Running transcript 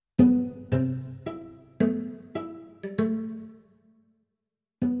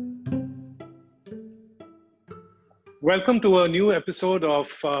Welcome to a new episode of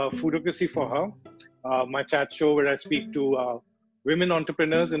Foodocracy for Her, my chat show where I speak to women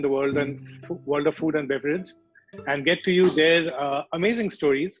entrepreneurs in the world of food and beverage, and get to you their amazing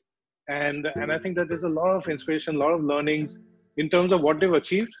stories. And I think that there's a lot of inspiration, a lot of learnings in terms of what they've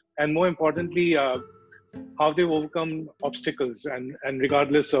achieved, and more importantly, how they've overcome obstacles. And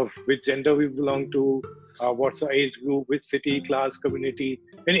regardless of which gender we belong to, what's the age group, which city, class, community,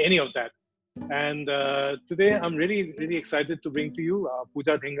 any of that. And today I'm really, really excited to bring to you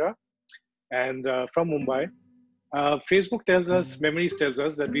Pooja Dhingra and from Mumbai. Facebook tells us, memories tells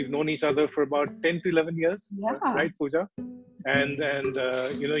us that we've known each other for about 10 to 11 years, Yeah. right, Pooja? And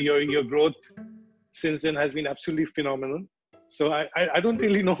your growth since then has been absolutely phenomenal. So I don't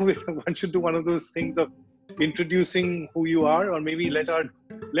really know if one should do one of those things of introducing who you are, or maybe let our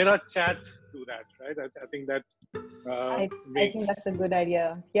chat do that, right? I think that I think that's a good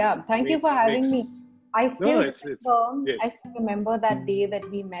idea. Yeah. Thank you for having me. makes I no, still it's remember, I yes, still remember that day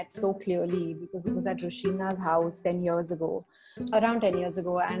that we met so clearly because it was at Roshina's house 10 years ago, around 10 years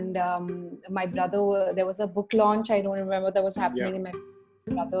ago. And my brother, there was a book launch. I don't remember that was happening. yeah.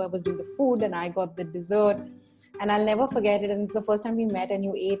 And my brother was doing the food and I got the dessert. And I'll never forget it. And it's the first time we met and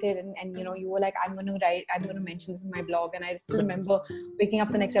you ate it. And you were like, I'm going to mention this in my blog. And I still remember waking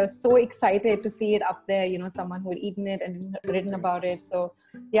up the next day. I was so excited to see it up there, someone who had eaten it and written about it. So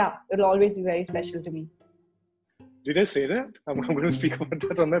yeah, it'll always be very special to me. Did I say that? I'm going to speak about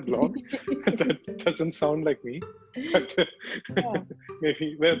that on my blog. That doesn't sound like me, but Yeah.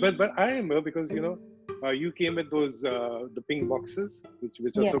 maybe. But I remember because you came with those the pink boxes, which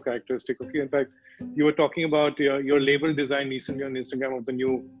are so Yes. characteristic of you. In fact, you were talking about your label design recently on Instagram of the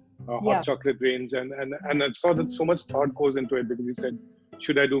new hot Yeah. chocolate range, and I saw that so much thought goes into it because you said,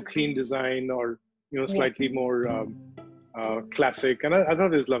 should I do clean design or Yeah. slightly more classic? And I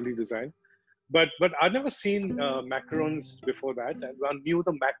thought it was lovely design. But I'd never seen macarons before that, and I knew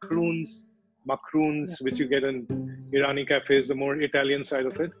the macaroons, which you get in Irani cafes, the more Italian side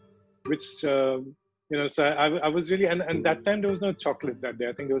of it, which So I was really, and that time there was no chocolate that day.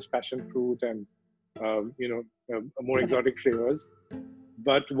 I think there was passion fruit and more exotic flavors.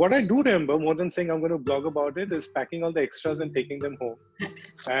 But what I do remember, more than saying I'm going to blog about it, is packing all the extras and taking them home.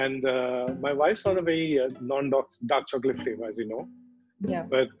 And my wife's not a very non-dark chocolate flavor, as you know. Yeah.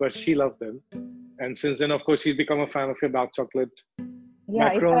 But she loved them, and since then, of course, she's become a fan of your dark chocolate Yeah.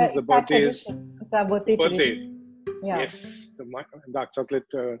 macarons. The It's our birthdays, tradition. It's our birthday tradition. Yeah. yes, the dark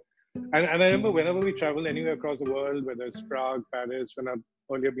chocolate. And I remember whenever we travel anywhere across the world, whether it's Prague, Paris, when I've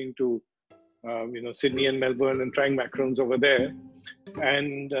earlier been to Sydney and Melbourne and trying macarons over there,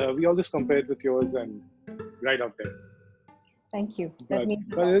 and we always compare it with yours and right up there. Thank you. But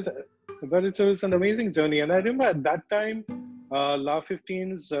it's an amazing journey, and I remember at that time. La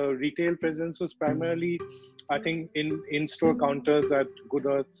 15's retail presence was primarily, I think, in-store counters at Good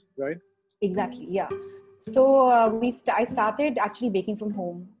Earth, right? Exactly. Yeah. So I started actually baking from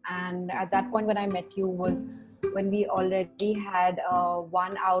home, and at that point when I met you was when we already had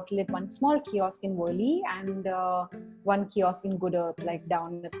one outlet, one small kiosk in Worli, and one kiosk in Good Earth, like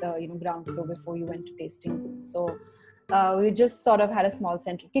down at the ground floor before you went to tasting room. So we just sort of had a small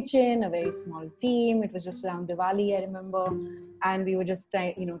central kitchen, a very small team. It was just around Diwali, I remember, and we were just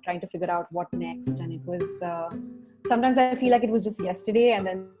trying to figure out what next. And it was sometimes I feel like it was just yesterday, and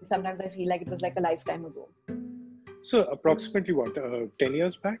then sometimes I feel like it was like a lifetime ago. So approximately what, 10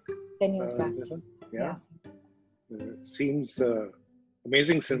 years back? 10 years back. Yeah. Seems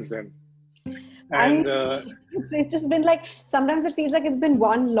amazing since then. And it's just been like, sometimes it feels like it's been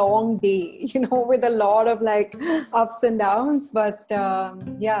one long day, with a lot of like ups and downs. But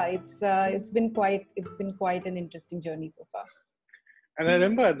it's been quite an interesting journey so far. And I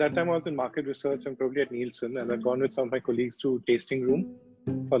remember at that time I was in market research and probably at Nielsen, and I'd gone with some of my colleagues to tasting room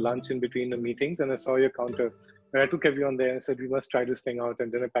for lunch in between the meetings, and I saw your counter. And I took everyone there and I said, we must try this thing out. And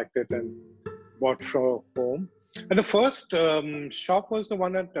then I packed it and bought for home. And the first shop was the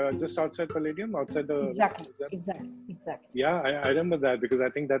one at just outside Palladium, outside the... Exactly. Yeah, I remember that because I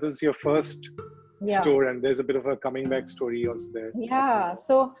think that was your first store, and there's a bit of a coming back story also there. Yeah,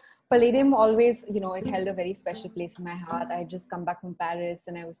 so Palladium always, it held a very special place in my heart. I had just come back from Paris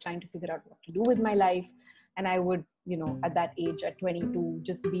and I was trying to figure out what to do with my life. And I would, at that age, at 22,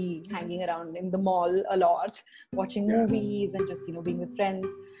 just be hanging around in the mall a lot, watching movies and just, being with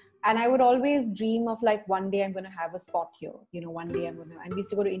friends. And I would always dream of like, one day I'm going to have a spot here, one day and we used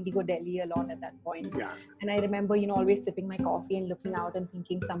to go to Indigo Delhi a lot at that point. Yeah. And I remember, always sipping my coffee and looking out and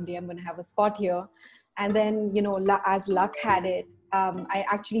thinking someday I'm going to have a spot here. And then, as luck had it, I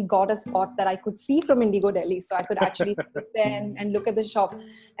actually got a spot that I could see from Indigo Delhi. So I could actually sit there and look at the shop.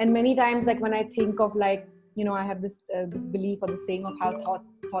 And many times, like when I think of like I have this belief or the saying of how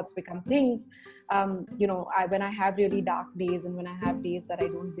thoughts become things. When I have really dark days and when I have days that I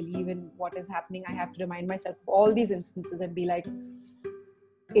don't believe in what is happening, I have to remind myself of all these instances and be like,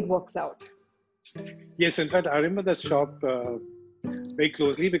 it works out. Yes, in fact, I remember the shop very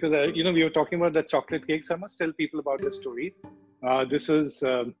closely because we were talking about the chocolate cake. So I must tell people about this story. This was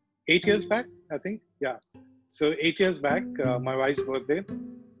 8 years back, I think. Yeah. So 8 years back, my wife's birthday,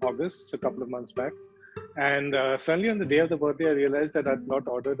 August, a couple of months back. And suddenly on the day of the birthday, I realized that I'd not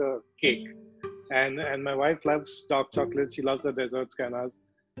ordered a cake. And my wife loves dark chocolate. She loves the desserts, canas.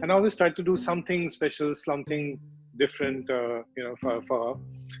 And I always tried to do something special, something different, for her.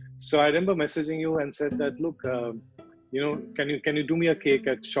 So I remember messaging you and said that, look, can you do me a cake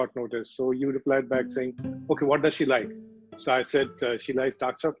at short notice? So you replied back saying, okay, what does she like? So I said, she likes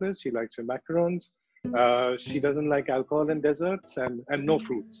dark chocolate. She likes her macarons. She doesn't like alcohol and desserts and no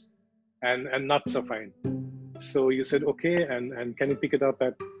fruits and nuts are fine. So you said, okay. And can you pick it up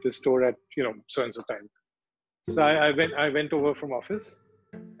at the store at, so-and-so time? So I went over from office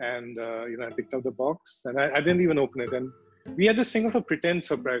and, I picked up the box and I didn't even open it. And we had this thing of a pretend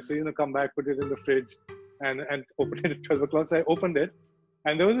surprise. So, come back, put it in the fridge and open it at 12 o'clock. So I opened it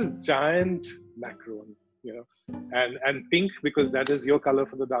and there was this giant macaron, and pink because that is your color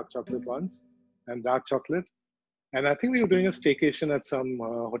for the dark chocolate ones and dark chocolate. And I think we were doing a staycation at some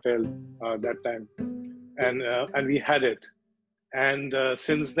hotel that time and we had it. And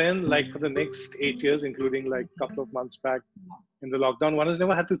since then, like for the next 8 years, including like a couple of months back in the lockdown, one has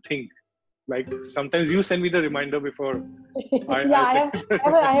never had to think. Like sometimes you send me the reminder before. I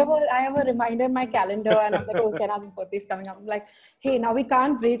have a reminder in my calendar, and I'm like, oh, Kenaz's birthday is coming up. I'm like, hey, now we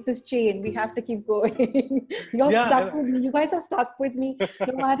can't break this chain. We have to keep going. You're stuck with me. You guys are stuck with me.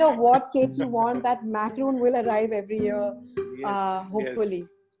 No matter what cake you want, that macaron will arrive every year. Yes, hopefully.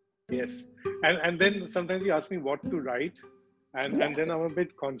 Yes. And then sometimes you ask me what to write, and then I'm a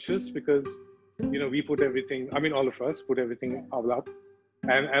bit conscious because we put everything. I mean, all of us put everything up.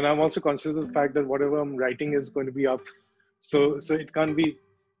 And I'm also conscious of the fact that whatever I'm writing is going to be up. So it can't be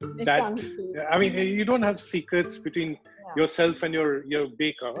that. I mean, you don't have secrets between yourself and your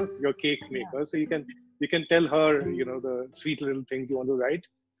baker, your cake maker. So you can tell her, the sweet little things you want to write,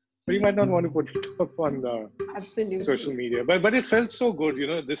 but you might not want to put it up on social media. But it felt so good,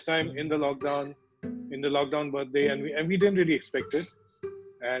 this time in the lockdown birthday, and we didn't really expect it,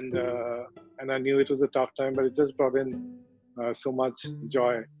 and I knew it was a tough time, but it just brought in so much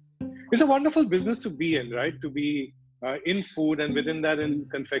joy. It's a wonderful business to be in, right? To be in food and within that in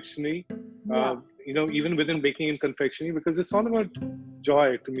confectionery, even within baking and confectionery, because it's all about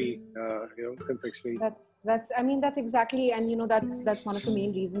joy to me, confectionery. That's exactly, and that's one of the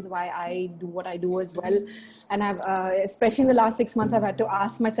main reasons why I do what I do as well. And I've, especially in the last 6 months, I've had to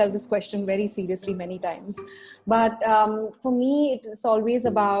ask myself this question very seriously many times. But for me, it's always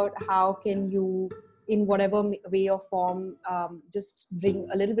about how can you, in whatever way or form, just bring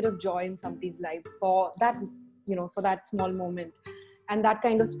a little bit of joy in somebody's lives for that, for that small moment. And that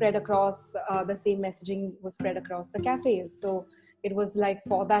kind of spread across, the same messaging was spread across the cafes. So it was like,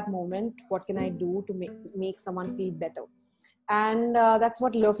 for that moment, what can I do to make someone feel better? And that's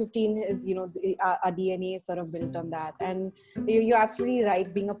what Love 15 is, our DNA is sort of built on that. And you're absolutely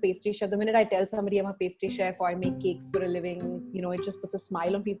right, being a pastry chef, the minute I tell somebody I'm a pastry chef or I make cakes for a living, it just puts a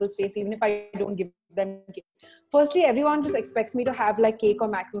smile on people's face, even if I don't give them cake. Firstly, everyone just expects me to have like cake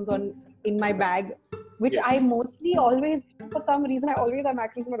or macarons in my bag, which I mostly always do. For some reason, I always have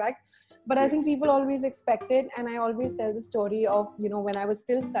macarons in my bag. But I think people always expect it. And I always tell the story of, when I was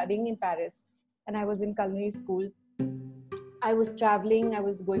still studying in Paris and I was in culinary school, I was traveling, I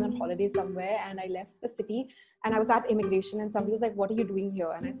was going on holiday somewhere, and I left the city and I was at immigration, and somebody was like, what are you doing here?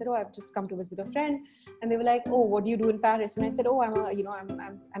 And I said, oh, I've just come to visit a friend. And they were like, oh, what do you do in Paris? And I said, oh,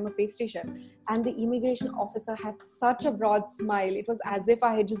 I'm a pastry chef. And the immigration officer had such a broad smile. It was as if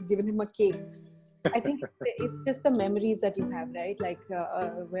I had just given him a cake. I think it's just the memories that you have, right? Like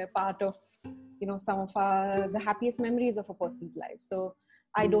we're part of, some of the happiest memories of a person's life. So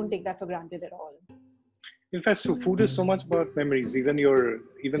I don't take that for granted at all. In fact, so food is so much about memories. Even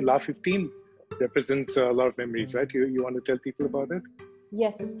La 15 represents a lot of memories, right? You want to tell people about it?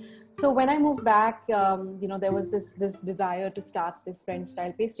 Yes. So when I moved back, there was this desire to start this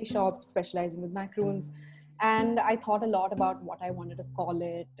French-style pastry shop specializing with macarons. And I thought a lot about what I wanted to call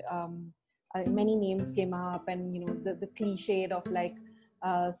it. Many names came up, and, the cliche of like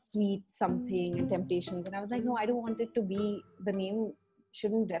sweet something and temptations. And I was like, no, I don't want it to be, the name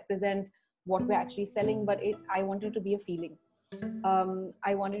shouldn't represent what we're actually selling, but I wanted it to be a feeling.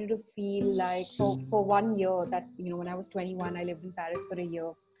 I wanted it to feel like for 1 year that, when I was 21, I lived in Paris for a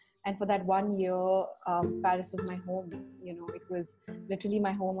year. And for that 1 year, Paris was my home. You know, it was literally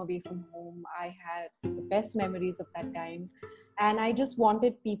my home away from home. I had the best memories of that time. And I just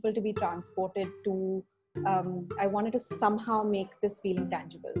wanted people to be transported to, I wanted to somehow make this feeling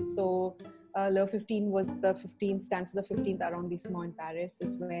tangible. So Le 15 was the 15, stands for the 15th arrondissement in Paris.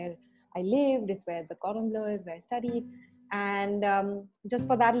 It's where I lived, it's where the Cordon Bleu is, where I studied. And just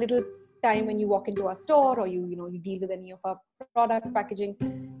for that little time when you walk into a store or you deal with any of our products, packaging,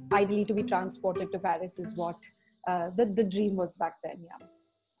 ideally to be transported to Paris is what the dream was back then.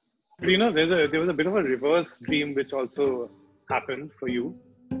 Yeah. You know, there was a bit of a reverse dream which also happened for you,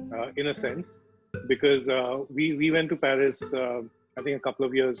 in a sense, because we went to Paris, I think a couple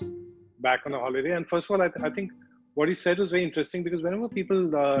of years back on a holiday. And first of all, I think what he said was very interesting, because whenever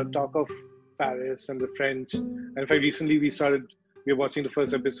people talk of Paris and the French, and in fact, recently we were watching the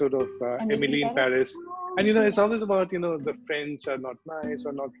first episode of Emily in Paris. And, you know, it's always about, you know, the French are not nice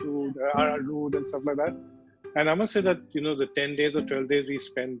or not rude, are rude and stuff like that. And I must say that, you know, the 10 days or 12 days we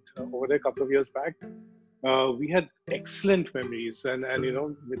spent over there a couple of years back, we had excellent memories. And you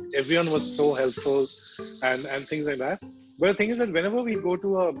know, everyone was so helpful and things like that. But the thing is that whenever we go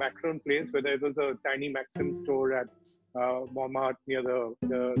to a Macron place, whether it was a tiny Maxim store at Montmartre near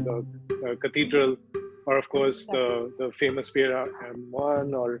the cathedral, or of course the famous Pierre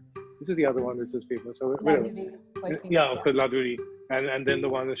M1, or this is the other one which is famous. So, La Durée is quite famous. Yeah, La Durée. And then the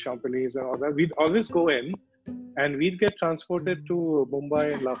one is Champs-Élysées and all that. We'd always go in and we'd get transported to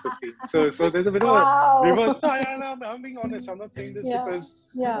Mumbai and La 15. So there's a bit of a reverse. No, I'm being honest. I'm not saying this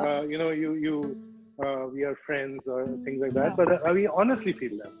because, you know, we are friends or things like that. Yeah. But we honestly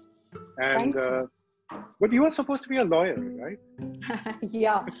feel that. And but you were supposed to be a lawyer, right?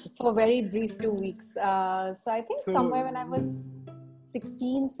 Yeah, for a very brief 2 weeks. So I think somewhere when I was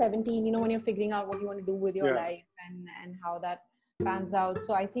 16, 17, you know, when you're figuring out what you want to do with your life and how that pans out.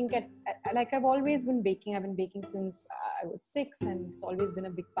 So I think like I've always been baking. I've been baking since I was 6, and it's always been a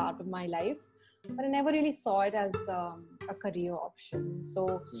big part of my life. But I never really saw it as a career option.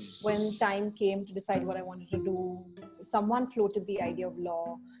 So when time came to decide what I wanted to do, someone floated the idea of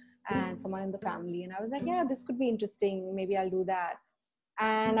law, and someone in the family, and I was like, yeah, this could be interesting. Maybe I'll do that.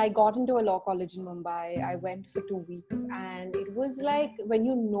 And I got into a law college in Mumbai. I went for 2 weeks, and it was like when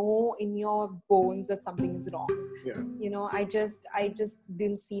you know in your bones that something is wrong. Yeah. You know, I just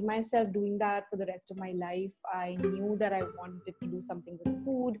didn't see myself doing that for the rest of my life. I knew that I wanted to do something with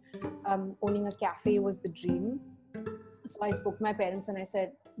food. Owning a cafe was the dream. So I spoke to my parents and I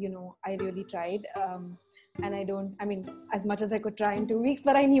said, you know, I really tried. And as much as I could try in 2 weeks,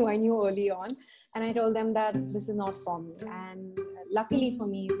 but I knew early on. And I told them that this is not for me. And luckily for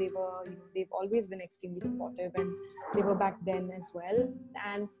me, they've always been extremely supportive, and they were back then as well.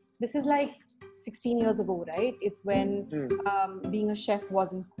 And this is like 16 years ago, right? It's when being a chef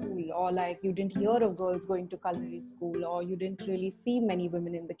wasn't cool, or like you didn't hear of girls going to culinary school, or you didn't really see many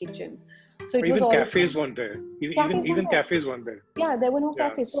women in the kitchen. So it was cafes weren't there. Even cafes weren't there. Yeah, there were no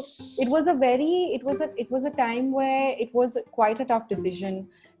cafes. So it was a time where it was quite a tough decision.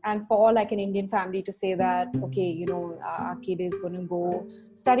 And for like an Indian family to say that, okay, you know, our kid is going to go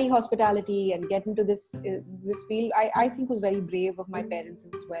study hospitality and get into this field, I think was very brave of my parents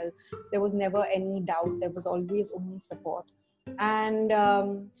as well. There was never any doubt. There was always only support. And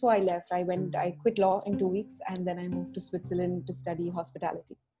so I left. I quit law in 2 weeks, and then I moved to Switzerland to study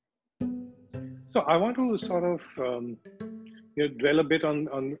hospitality. So I want to sort of dwell a bit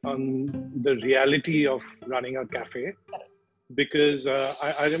on the reality of running a cafe, because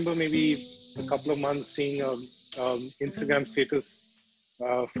I remember maybe a couple of months seeing Instagram status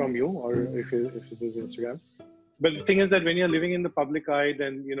from you, or if it is Instagram. But the thing is that when you're living in the public eye,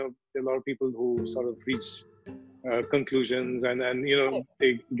 then, you know, there are a lot of people who sort of reach conclusions and you know,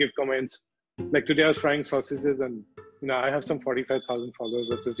 they give comments. Like today I was frying sausages, and you know, I have some 45,000 followers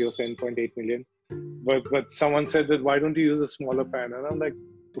versus your 7.8 million. But someone said that, why don't you use a smaller pan? And I'm like,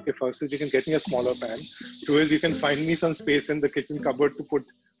 okay, first is you can get me a smaller pan. 2 is you can find me some space in the kitchen cupboard to put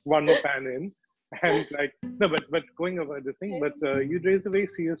one more pan in. And like, no, but going over the thing, but you raised a very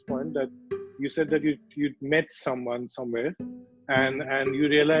serious point that you said that you'd met someone somewhere, and you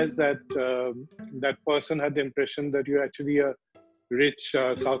realized that that person had the impression that you're actually a rich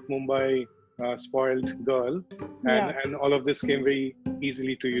South Mumbai spoiled girl, and all of this came very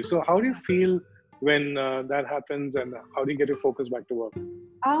easily to you. So how do you feel when that happens, and how do you get your focus back to work?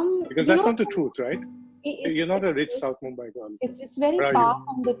 Because that's not the truth, right? You're not a rich South Mumbai girl. It's very Or are far you?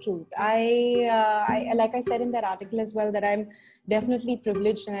 from the truth. I like I said in that article as well, that I'm definitely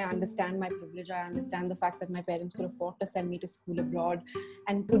privileged, and I understand my privilege. I understand the fact that my parents could afford to send me to school abroad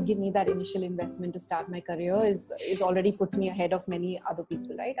and could give me that initial investment to start my career is already puts me ahead of many other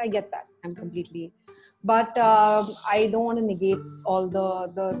people, right? I get that. I'm completely, but I don't want to negate all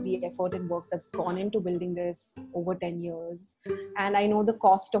the effort and work that's gone into building this over 10 years. And I know the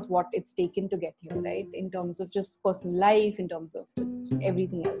cost of what it's taken to get here, right, in terms of just personal life, in terms of just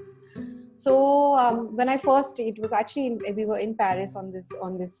everything else. So when I first, it was actually we were in Paris on this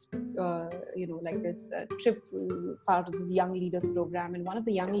like this trip, part of this young leaders program, and one of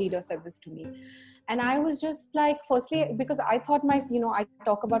the young leaders said this to me. And I was just like, firstly, because I thought I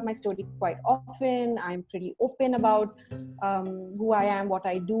talk about my story quite often. I'm pretty open about who I am, what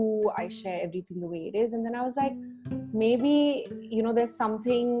I do. I share everything the way it is. And then I was like, maybe, there's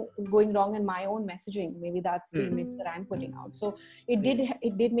something going wrong in my own messaging. Maybe that's the image that I'm putting out. So it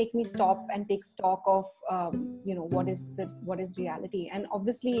did make me stop and take stock of, what is reality. And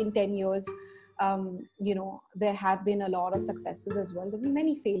obviously in 10 years, there have been a lot of successes as well. There have been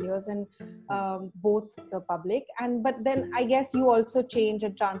many failures, and both public but then I guess you also change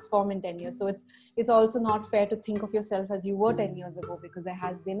and transform in 10 years. So it's also not fair to think of yourself as you were 10 years ago, because there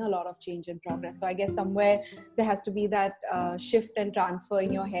has been a lot of change and progress. So I guess somewhere there has to be that shift and transfer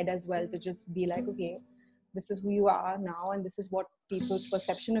in your head as well, to just be like, okay, this is who you are now, and this is what people's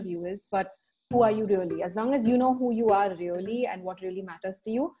perception of you is, but who are you really? As long as you know who you are really and what really matters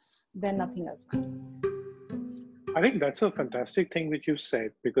to you, then nothing else matters. I think that's a fantastic thing which you've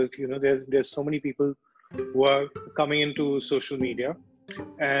said, because there's so many people who are coming into social media,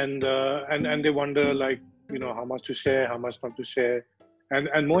 and they wonder, like, how much to share, how much not to share,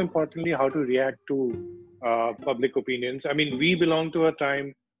 and more importantly, how to react to public opinions. I mean, we belong to a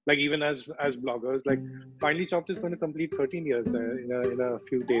time, like, even as bloggers, like Finely Chopped is going to complete 13 years in a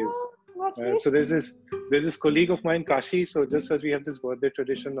few days. So there's this colleague of mine, Kashi. So just as we have this birthday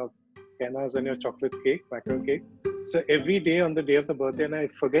tradition of Kenas and your chocolate cake, macaron cake. So every day on the day of the birthday, and I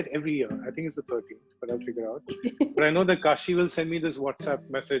forget every year, I think it's the 13th, but I'll figure out. But I know that Kashi will send me this WhatsApp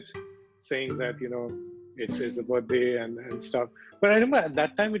message saying that, it's a birthday and stuff. But I remember at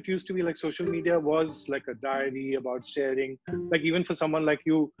that time, it used to be like social media was like a diary about sharing. Like, even for someone like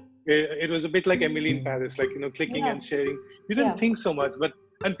you, it was a bit like Emily in Paris, like, clicking and sharing. You didn't think so much,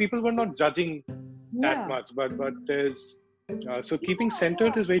 and people were not judging that much, but there's so keeping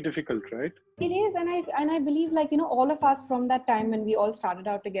centered is very difficult, right? It is, and I believe, like, all of us from that time when we all started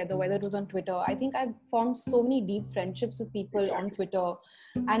out together, whether it was on Twitter, I think I've formed so many deep friendships with people on Twitter,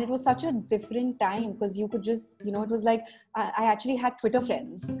 and it was such a different time, because you could just, it was like I actually had Twitter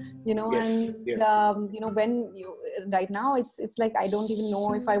friends, when right now it's like I don't even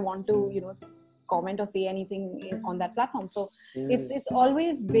know if I want to comment or say anything on that platform. So it's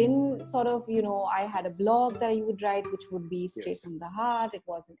always been sort of, I had a blog that I would write, which would be straight from the heart. It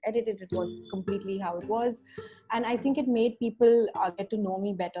wasn't edited. It was completely how it was. And I think it made people get to know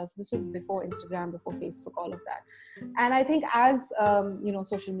me better. So this was before Instagram, before Facebook, all of that. And I think as,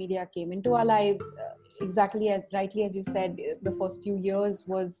 social media came into our lives, exactly as rightly as you said, the first few years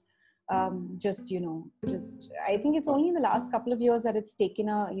was I think it's only in the last couple of years that it's taken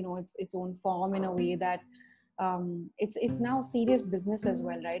its own form in a way that it's now serious business as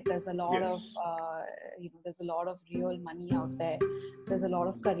well, right? There's a lot of there's a lot of real money out there. There's a lot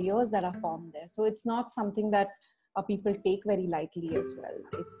of careers that are formed there. So it's not something that people take very lightly as well.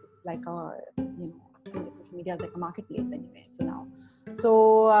 It's like social media is like a marketplace anyway.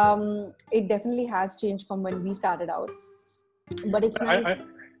 So it definitely has changed from when we started out. But it's nice.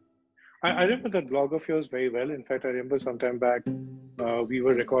 I remember that blog of yours very well. In fact, I remember sometime back, we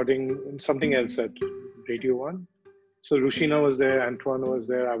were recording something else at Radio 1. So Rushina was there, Antoine was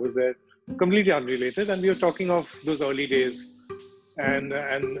there, I was there, completely unrelated. And we were talking of those early days, and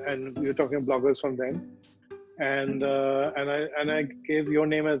we were talking of bloggers from then. And I gave your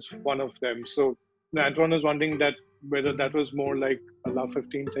name as one of them. So Antoine was wondering that whether that was more like a Love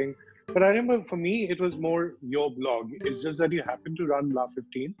 15 thing. But I remember for me, it was more your blog. It's just that you happened to run Love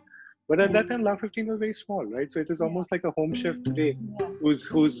 15. But at that time, Love 15 was very small, right? So it was almost like a home chef today who's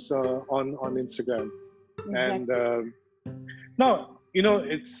on Instagram. Exactly. And now,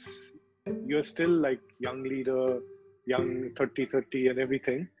 you're still like young leader, young 30 and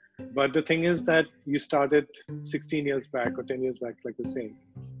everything. But the thing is that you started 16 years back or 10 years back, like you're saying.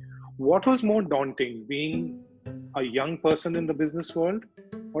 What was more daunting, being a young person in the business world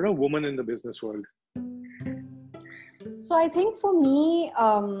or a woman in the business world? So I think for me,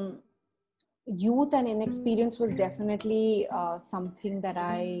 youth and inexperience was definitely something that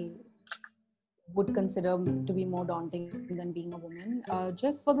I would consider to be more daunting than being a woman,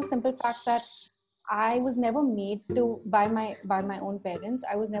 just for the simple fact that I was never made to by my own parents.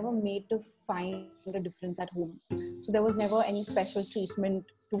 I was never made to find a difference at home. So there was never any special treatment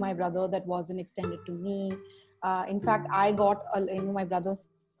to my brother that wasn't extended to me. In fact, I got my brother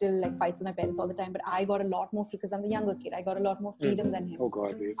still like fights with my parents all the time, but I got a lot more because I'm the younger kid. I got a lot more freedom than him. Oh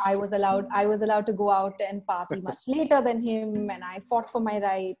God, yes. I was allowed to go out and party much later than him, and I fought for my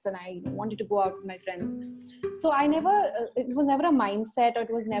rights, and I wanted to go out with my friends. So it was never a mindset, or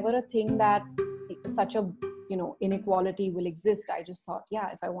it was never a thing that such a inequality will exist. I just thought, yeah,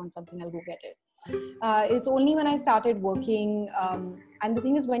 if I want something, I'll go get it. It's only when I started working, and the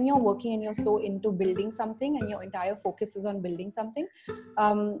thing is, when you're working and you're so into building something and your entire focus is on building something,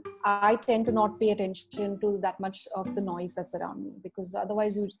 I tend to not pay attention to that much of the noise that's around me, because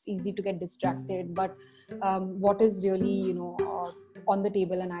otherwise it's easy to get distracted. But what is really on the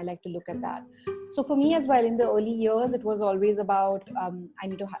table, and I like to look at that. So for me as well, in the early years, it was always about I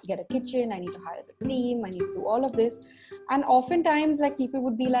need to get a kitchen, I need to hire the team, I need to do all of this. And oftentimes, like, people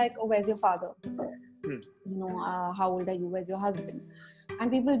would be like, oh, where's your father? How old are you? Where's your husband?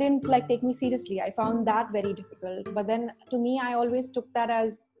 And people didn't take me seriously. I found that very difficult. But then to me, I always took that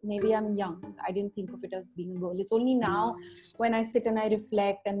as maybe I'm young. I didn't think of it as being a girl. It's only now when I sit and I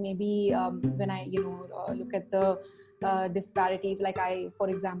reflect, and maybe when I look at the disparities. Like, for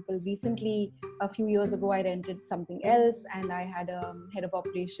example, recently, a few years ago, I rented something else, and I had a head of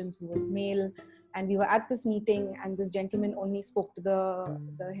operations who was male, and we were at this meeting, and this gentleman only spoke to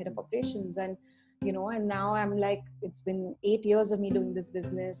the head of operations. And and now I'm like, it's been 8 years of me doing this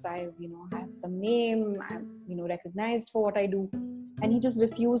business. I have some name, I'm recognized for what I do, and he just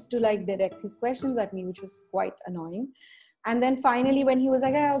refused to direct his questions at me, which was quite annoying. And then finally, when he was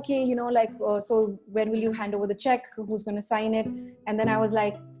like, okay, so when will you hand over the check? Who's going to sign it? And then I was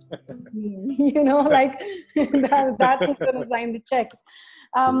like, that's who's going to sign the checks.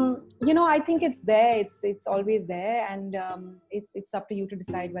 I think it's there. It's always there, and it's up to you to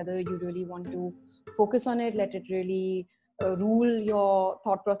decide whether you really want to focus on it, let it really rule your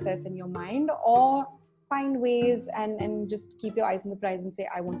thought process in your mind, or find ways and just keep your eyes on the prize and say,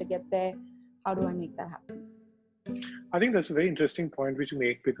 I want to get there. How do I make that happen? I think that's a very interesting point which you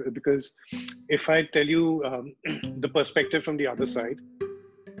make, because if I tell you the perspective from the other side,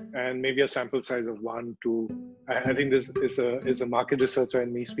 and maybe a sample size of 1, 2, I think this is a market researcher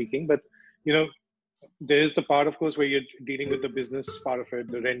and me speaking, but there is the part, of course, where you're dealing with the business part of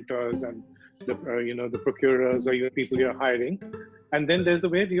it, the renters and the procurers, or even people you're hiring, and then there's the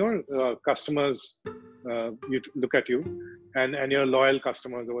way your customers look at you, and your loyal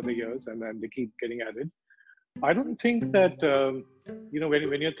customers over the years, and then they keep getting added. I don't think that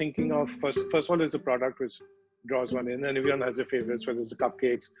when you're thinking of first of all, there's the product which draws one in, and everyone has their favorites, whether it's the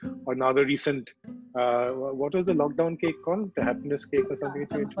cupcakes or now the recent what was the lockdown cake called, the happiness cake or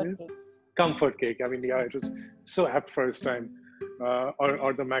something? Comfort cake. I mean, yeah, it was so apt for its time,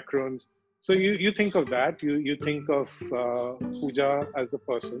 or the macarons. So you think of that, you think of Pooja as a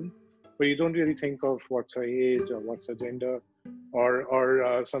person, but you don't really think of what's her age or what's her gender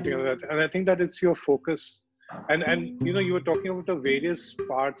or something like that. And I think that it's your focus. And you were talking about the various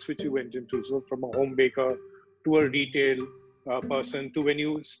parts which you went into. So from a home baker to a retail person, to when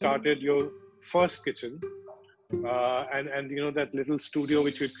you started your first kitchen, and that little studio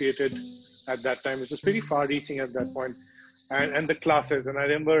which you created at that time, which was pretty far-reaching at that point, and the classes. And I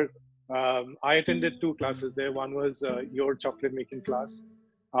remember I attended 2 classes there. One was your chocolate making class,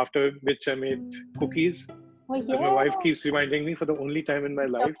 after which I made cookies. Oh, yeah. So my wife keeps reminding me, for the only time in my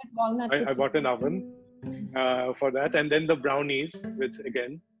life, I bought an oven for that. And then the brownies, which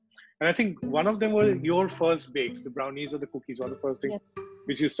again, and I think one of them were your first bakes, the brownies or the cookies, one of the first things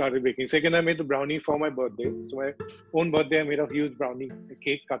which you started baking. Second, I made the brownie for my birthday. So my own birthday, I made a huge brownie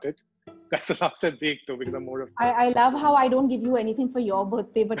cake, cut it. That's the last I baked, though, because I'm more of... I love how I don't give you anything for your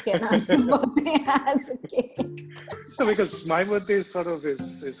birthday, but Kena's birthday has a cake. So because my birthday is sort of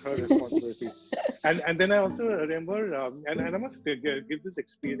is her responsibility. And then I also remember, and I must give this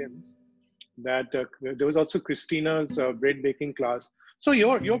experience, that there was also Christina's bread baking class. So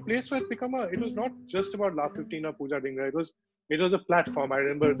your place had become it was not just about La 15 or Pooja Dhingra. It was a platform. I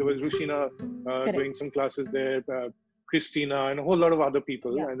remember there was Rushina doing some classes there, Christina, and a whole lot of other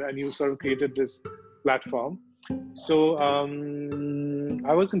people, and you sort of created this platform. So I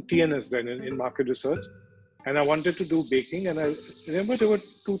was in TNS then, in market research, and I wanted to do baking. And I remember there were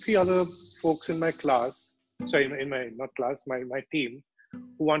 2-3 other folks in my class, sorry, in my not class, my team,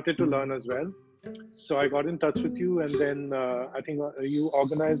 who wanted to learn as well. So I got in touch with you, and then I think you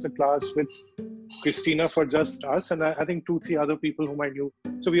organized a class with Christina for just us, and I think 2, 3 other people whom I knew.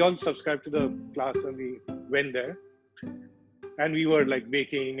 So we all subscribed to the class, and we went there, and we were like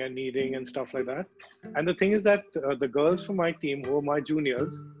baking and kneading and stuff like that. And the thing is that the girls from my team, who were my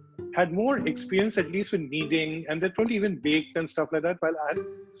juniors, had more experience at least with kneading, and they probably even baked and stuff like that. While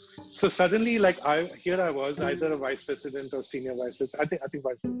so suddenly, like I was either a vice president or senior vice president. I think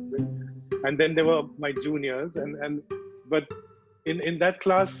vice president. And then there were my juniors, and but in that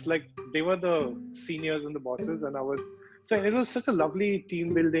class, like they were the seniors and the bosses, and I was, so it was such a lovely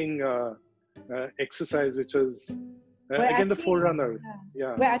team building exercise, which was again the forerunner.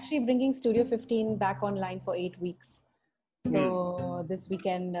 Yeah, we're actually bringing Studio 15 back online for 8 weeks. So this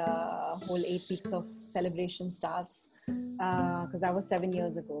weekend, whole 8 weeks of celebration starts, because that was 7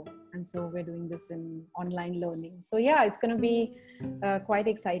 years ago, and so we're doing this in online learning. So yeah, it's going to be quite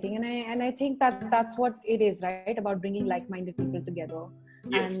exciting, and I think that that's what it is, right? About bringing like-minded people together.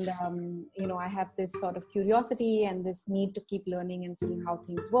 yes. And you know, I have this sort of curiosity and this need to keep learning and seeing how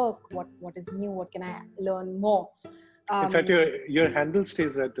things work. What is new? What can I learn more? In fact, your handle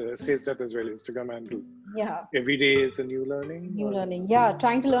says that as well. Instagram handle. Yeah. Every day is a new learning. New learning. Yeah,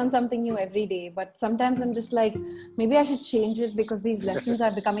 trying to learn something new every day. But sometimes I'm just like, maybe I should change it because these lessons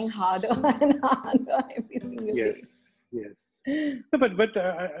are becoming harder and harder every single day. Yes. No, but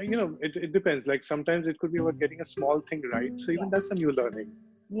you know, it depends. Like sometimes it could be about getting a small thing right. So even that's a new learning.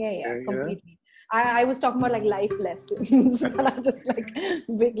 Yeah, completely. I was talking about like life lessons, not just like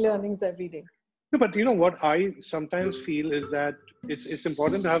big learnings every day. No, but you know what I sometimes feel is that it's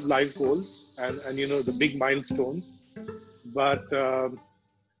important to have life goals and you know the big milestones, but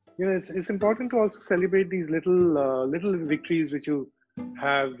you know it's important to also celebrate these little victories which you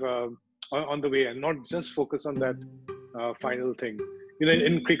have on the way, and not just focus on that final thing. You know,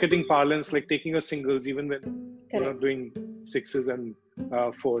 in cricketing parlance, like taking a singles even when you're not doing sixes and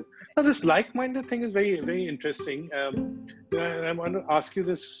fours. Now this like-minded thing is very, very interesting. I want to ask you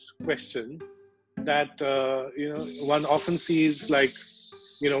this question. That you know, one often sees like,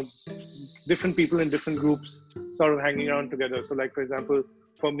 you know, different people in different groups sort of hanging around together. So like, for example,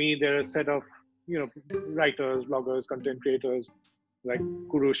 for me, there are a set of, you know, writers, bloggers, content creators, like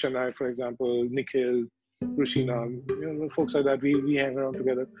Kurush and I, for example, Nikhil, Rushina, you know, folks like that, we hang around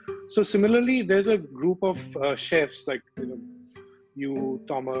together. So similarly, there's a group of chefs, like, you know, you,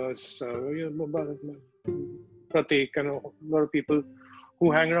 Thomas, you know, Pratik, and a lot of people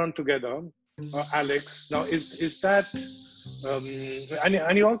who hang around together. Alex, now is that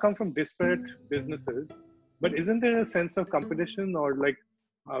and you all come from disparate businesses, but isn't there a sense of competition, or like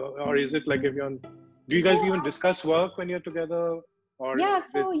or is it like everyone, do you guys even discuss work when you're together, or yeah,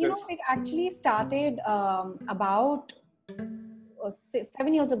 so you know, it actually started about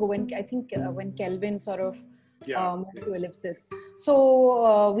 7 years ago, when I think when Kelvin sort of moved to Ellipsis.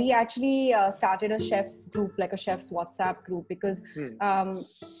 So we actually started a chef's group, like a chef's WhatsApp group, because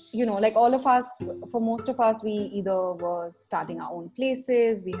you know, like all of us, for most of us, we either were starting our own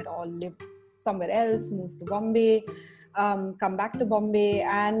places, we had all lived somewhere else, moved to Bombay, come back to Bombay,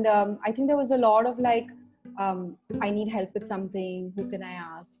 and I think there was a lot of like, I need help with something, who can I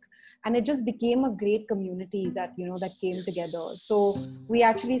ask? And it just became a great community that, you know, that came together. So we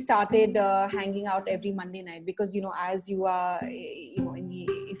actually started hanging out every Monday night, because, you know, as you are, you know,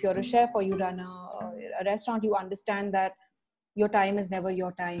 if you're a chef or you run a restaurant, you understand that your time is never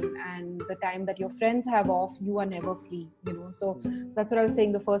your time, and the time that your friends have off, you are never free, you know. So that's what I was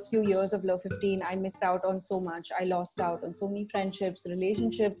saying. The first few years of Love 15, I missed out on so much. I lost out on so many friendships,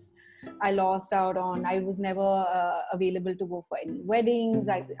 relationships. I lost out on, I was never available to go for any weddings.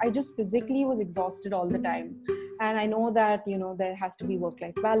 I just physically was exhausted all the time. And I know that, you know, there has to be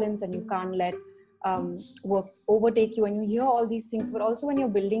work-life balance, and you can't let work overtake you, and you hear all these things. But also when you're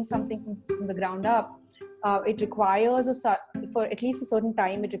building something from the ground up, it requires for at least a certain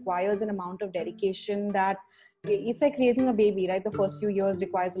time, it requires an amount of dedication that it's like raising a baby, right? The first few years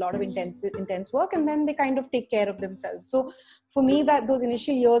requires a lot of intense work, and then they kind of take care of themselves. So for me, that those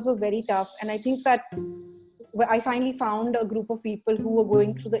initial years were very tough. And I think that I finally found a group of people who were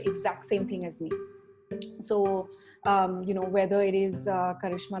going through the exact same thing as me. So, you know, whether it is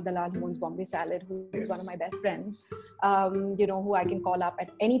Karishma Dalal, who owns Bombay Salad, who is one of my best friends, you know, who I can call up at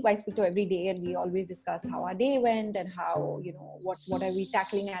any point, speak to every day, and we always discuss how our day went and how, you know, what are we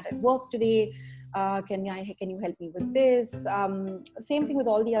tackling at work today? Can you help me with this? Same thing with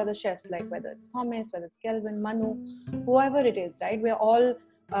all the other chefs, like whether it's Thomas, whether it's Kelvin, Manu, whoever it is, right? We're all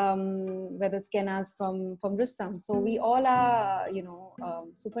whether it's Kenaz from Rustam. So we all are, you know,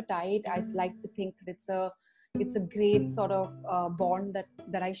 super tight. I'd like to think that it's a great sort of bond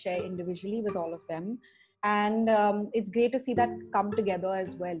that I share individually with all of them. And it's great to see that come together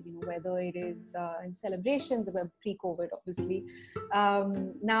as well, whether it is in celebrations or pre-COVID, obviously.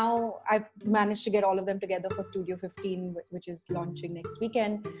 Now I've managed to get all of them together for Studio 15, which is launching next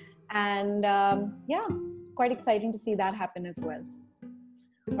weekend. And yeah, quite exciting to see that happen as well.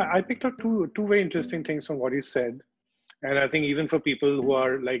 I picked up two very interesting things from what you said. And I think even for people who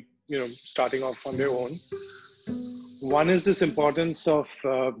are like, starting off on their own, one is this importance of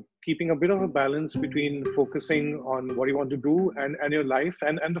keeping a bit of a balance between focusing on what you want to do and your life,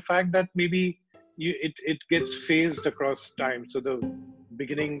 and the fact that maybe it gets phased across time. So the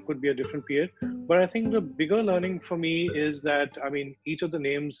beginning could be a different period. But I think the bigger learning for me is that, I mean, each of the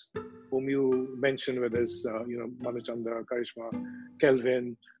names whom you mentioned, whether it's, Manuchanda, Karishma,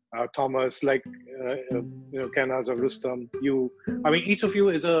 Kelvin, Thomas, like, Kanaz or Rustam, each of you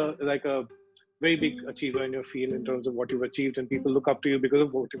is a very big achiever in your field in terms of what you've achieved, and people look up to you because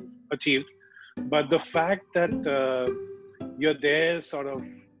of what you've achieved. But the fact that you're there sort of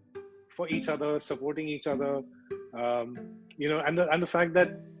for each other, supporting each other, and the fact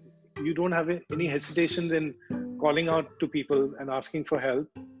that you don't have any hesitation in calling out to people and asking for help,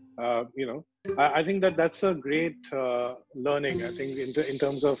 I think that's a great learning. I think in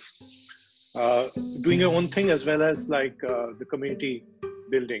terms of doing your own thing as well as like the community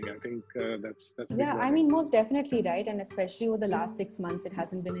building. I think that's yeah, I mean, most definitely, right? And especially over the last 6 months, it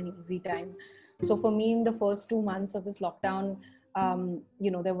hasn't been an easy time. So for me, in the first 2 months of this lockdown,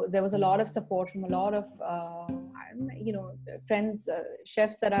 there was a lot of support from a lot of friends,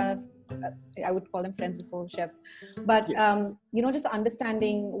 chefs that are, I would call them friends before chefs, but yes. Just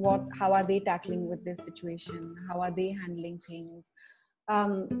understanding how are they tackling with this situation, how are they handling things,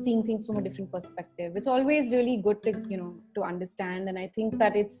 seeing things from a different perspective. It's always really good to understand. And I think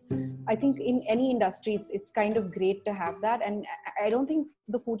that I think in any industry, it's kind of great to have that. And I don't think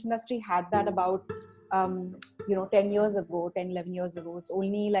the food industry had that about 10 years ago, 10, 11 years ago. It's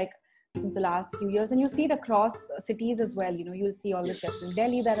only like since the last few years, and you see it across cities as well. You'll see all the chefs in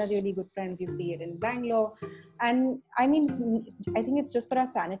Delhi that are really good friends. You see it in Bangalore. And I mean, I think it's just for our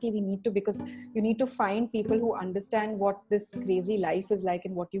sanity. Because you need to find people who understand what this crazy life is like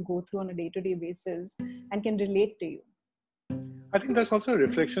and what you go through on a day-to-day basis and can relate to you. I think that's also a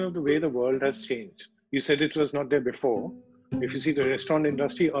reflection of the way the world has changed. You said it was not there before. If you see the restaurant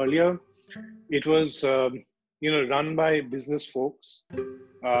industry earlier, it was, run by business folks.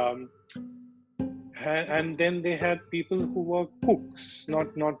 And then they had people who were cooks, not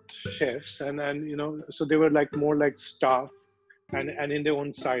chefs. So they were like more like staff and in their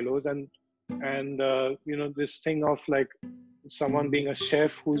own silos. And this thing of like someone being a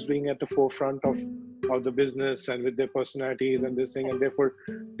chef who's being at the forefront of the business and with their personalities and this thing, and therefore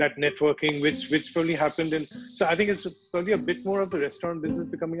that networking, which probably happened so I think it's probably a bit more of the restaurant business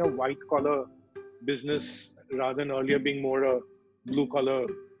becoming a white collar business rather than earlier being more a blue collar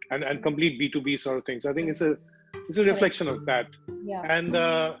and complete B2B sort of things. I think it's a reflection of that. Yeah. And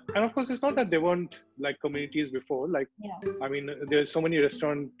of course, it's not that there weren't like communities before. Like, yeah. I mean, there's so many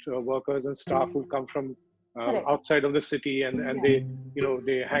restaurant workers and staff who've come from outside of the city, and yeah.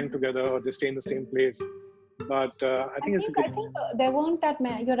 they hang together or they stay in the same place. But I think there weren't that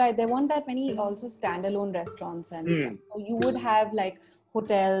many. You're right. There weren't that many also standalone restaurants, and so you would have like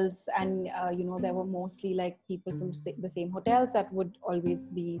hotels, and there were mostly like people from the same hotels that would always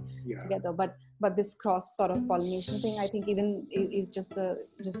be together. But this cross sort of pollination thing, I think, even is just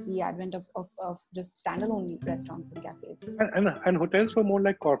the advent of just standalone restaurants and cafes. And hotels were more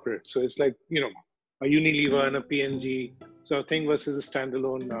like corporate, so it's like a Unilever and a P&G sort of thing versus a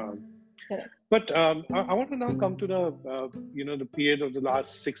standalone. Correct. But I want to now come to the the period of the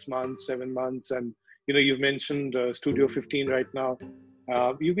last 6 months, 7 months, and you've mentioned Studio 15 right now.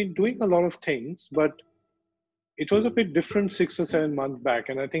 You've been doing a lot of things, but it was a bit different 6 or 7 months back.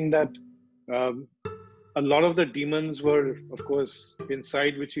 And I think that a lot of the demons were, of course,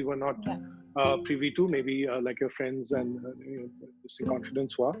 inside, which you were not privy to, maybe like your friends and the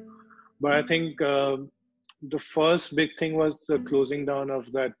confidence were. But I think the first big thing was the closing down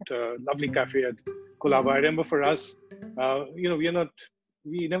of that lovely cafe at Colaba. I remember for us,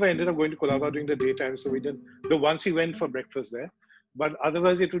 we never ended up going to Colaba during the daytime, so we didn't. Though once we went for breakfast there. But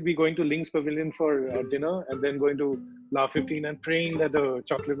otherwise, it would be going to Link's Pavilion for dinner and then going to La 15 and praying that the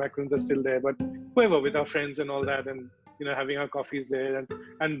chocolate macaroons are still there. But whoever, with our friends and all that, and having our coffees there.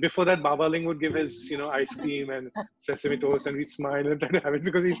 And before that, Baba Ling would give his ice cream and sesame toast, and we'd smile and try to have it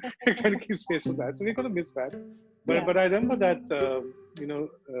because he kind of keeps space for that. So we could have missed that. But I remember that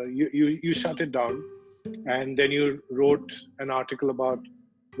you shut it down, and then you wrote an article about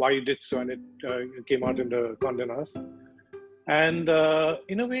why you did so, and it came out in the Condé Nast. And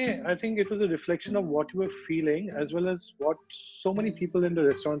in a way, I think it was a reflection of what you were feeling, as well as what so many people in the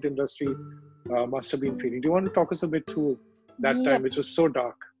restaurant industry must have been feeling. Do you want to talk us a bit through that time, which was so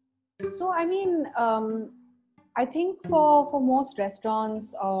dark? So, I mean, I think for most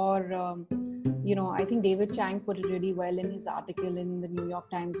restaurants, or I think David Chang put it really well in his article in the New York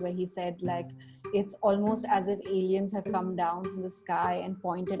Times, where he said, like, it's almost as if aliens have come down from the sky and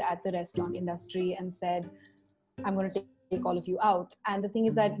pointed at the restaurant industry and said, I'm going to take all of you out. And the thing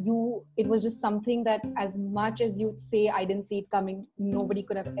is that it was just something that, as much as you'd say I didn't see it coming, nobody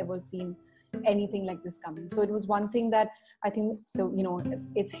could have ever seen anything like this coming. So it was one thing that I think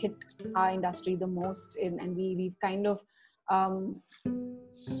it's hit our industry the most, and we've kind of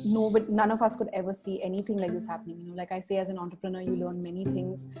but none of us could ever see anything like this happening. Like I say, as an entrepreneur, you learn many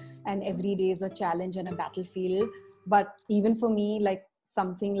things, and every day is a challenge and a battlefield. But even for me, like,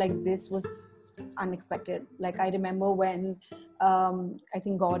 something like this was unexpected. Like, I remember when I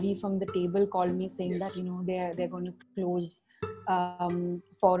think Gauri from the table called me saying that they're going to close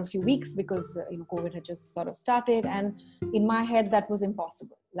for a few weeks because COVID had just sort of started, and in my head that was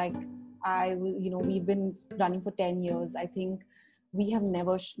impossible. Like, we've been running for 10 years. I think we have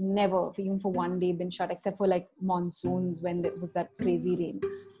never even for one day been shut, except for like monsoons when there was that crazy rain.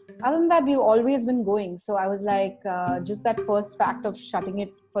 Other than that, we've always been going. So I was like, just that first fact of shutting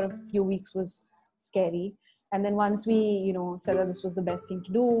it for a few weeks was scary. And then once we, said that this was the best thing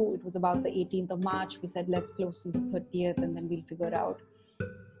to do, it was about the 18th of March. We said, let's close to the 30th and then we'll figure it out.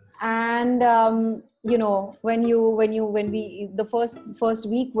 And, when the first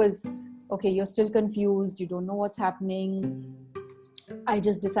week was, okay, you're still confused. You don't know what's happening. I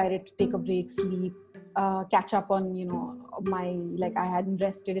just decided to take a break, sleep, catch up on, I hadn't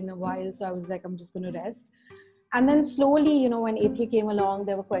rested in a while. So I was like, I'm just going to rest. And then slowly, when April came along,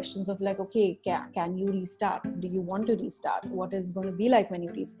 there were questions of like, okay, can you restart? Do you want to restart? What is it going to be like when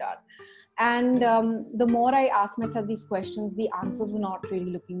you restart? And the more I asked myself these questions, the answers were not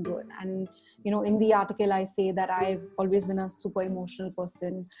really looking good. And, in the article, I say that I've always been a super emotional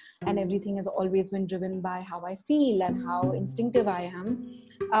person, and everything has always been driven by how I feel and how instinctive I am.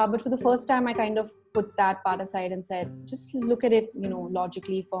 But for the first time, I kind of put that part aside and said, just look at it,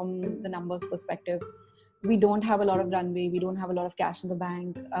 logically from the numbers perspective. We don't have a lot of runway. We don't have a lot of cash in the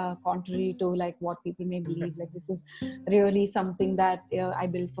bank, contrary to like what people may believe. Like, this is really something that I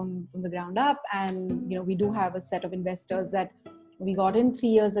built from the ground up. And, we do have a set of investors that we got in 3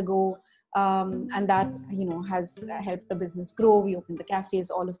 years ago. And that, has helped the business grow. We opened the cafes,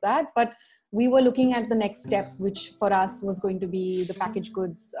 all of that. But we were looking at the next step, which for us was going to be the packaged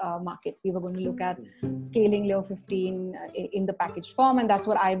goods market. We were going to look at scaling Leo 15 in the packaged form. And that's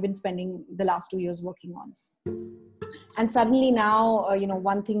what I've been spending the last 2 years working on. And suddenly now,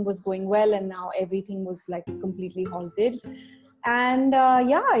 one thing was going well, and now everything was like completely halted. And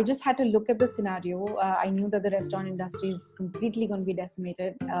I just had to look at the scenario. I knew that the restaurant industry is completely going to be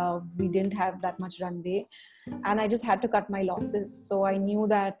decimated. We didn't have that much runway, and I just had to cut my losses. So I knew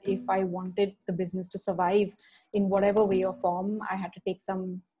that if I wanted the business to survive in whatever way or form, I had to take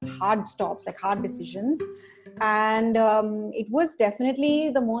some hard stops, like hard decisions. And it was definitely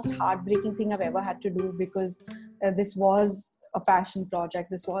the most heartbreaking thing I've ever had to do, because this was a passion project.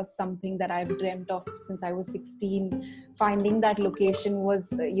 This was something that I've dreamt of since I was 16. Finding that location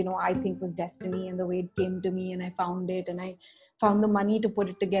was, I think was destiny, and the way it came to me, and I found it, and I found the money to put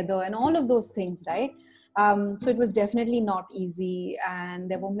it together, and all of those things, right? So it was definitely not easy,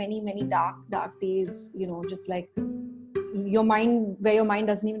 and there were many, many dark days, just like your mind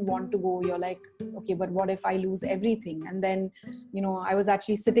doesn't even want to go. You're like, okay, but what if I lose everything? And then, I was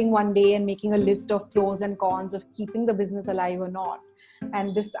actually sitting one day and making a list of pros and cons of keeping the business alive or not.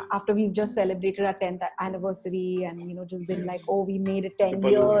 And this, after we've just celebrated our 10th anniversary, and, just been like, oh, we made it 10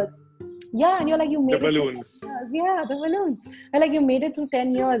 years. Yeah. And you're like, you made it through 10 years. Yeah, the balloon. And like, you made it through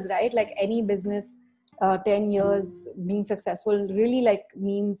 10 years, right? Like any business, 10 years being successful really like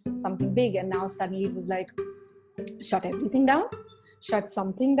means something big. And now suddenly it was like, shut everything down, shut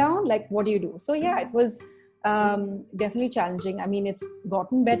something down. Like, what do you do? So yeah, it was definitely challenging. I mean, it's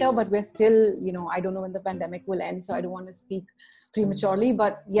gotten better, but we're still, I don't know when the pandemic will end, so I don't want to speak prematurely,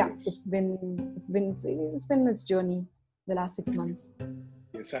 but yeah, it's been its journey the last 6 months.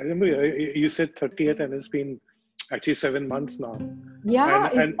 Yes, I remember you said 30th, and it's been actually 7 months now. Yeah,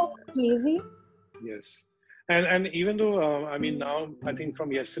 isn't that crazy? Yes. And even though, now I think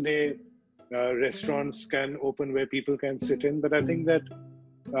from yesterday, restaurants can open where people can sit in, but I think that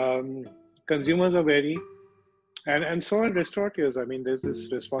consumers are wary. And so are restaurateurs. I mean, there's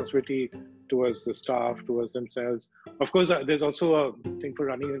this responsibility towards the staff, towards themselves. Of course, there's also a thing for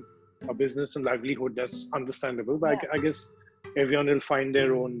running a business and livelihood that's understandable. But Yeah. I guess everyone will find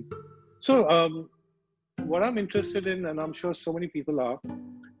their own. So, what I'm interested in, and I'm sure so many people are,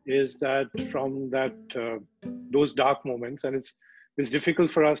 is that from that those dark moments, and it's difficult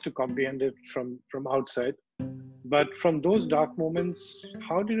for us to comprehend it from outside. But from those dark moments,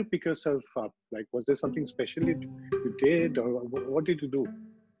 how did you pick yourself up? Like, was there something special you did, or what did you do?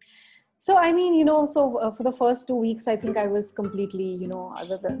 So, I mean, you know, so for the first 2 weeks, I think I was completely, you know,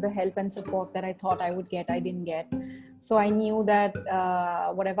 the help and support that I thought I would get, I didn't get. So I knew that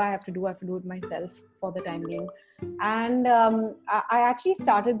whatever I have to do it myself for the time being. And I actually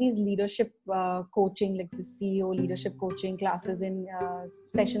started these leadership coaching, like the CEO leadership coaching classes in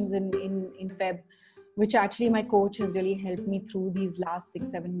sessions in Feb, which actually my coach has really helped me through these last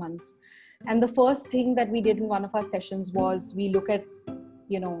 6-7 months. And the first thing that we did in one of our sessions was we look at,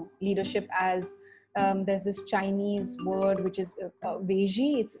 you know, leadership as there's this Chinese word which is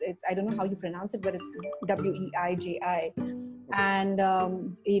Weiji. It's I don't know how you pronounce it, but it's Weiji. And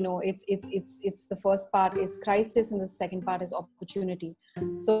you know, it's the first part is crisis and the second part is opportunity.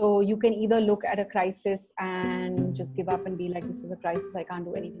 So you can either look at a crisis and just give up and be like, this is a crisis, I can't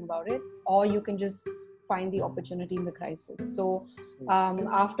do anything about it, or you can just find the opportunity in the crisis. So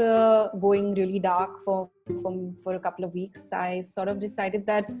after going really dark for a couple of weeks, I sort of decided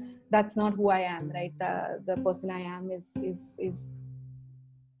that that's not who I am, right? The person I am is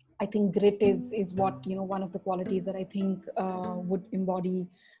I think grit is what, you know, one of the qualities that I think would embody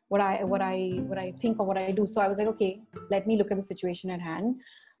what I think or what I do. So I was like, okay, let me look at the situation at hand.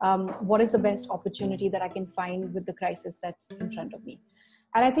 What is the best opportunity that I can find with the crisis that's in front of me?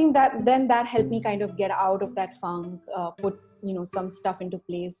 And I think that helped me kind of get out of that funk, put, you know, some stuff into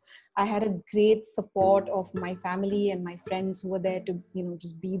place. I had a great support of my family and my friends who were there to, you know,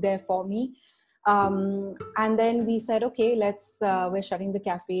 just be there for me. And then we said, okay, we're shutting the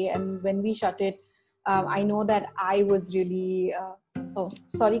cafe. And when we shut it, I know that I was really, oh,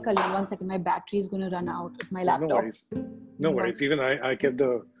 sorry, Kalyan, 1 second, my battery is going to run out of my laptop. No worries. No worries. Even I kept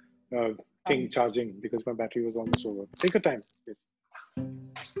the thing charging because my battery was almost over. Take your time. Yes.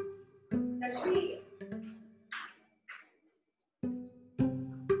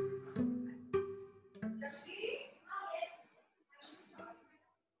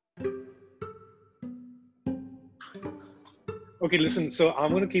 Okay, listen. So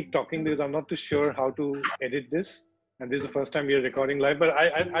I'm going to keep talking because I'm not too sure how to edit this, and this is the first time we are recording live. But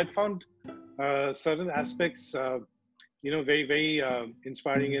I found certain aspects, you know, very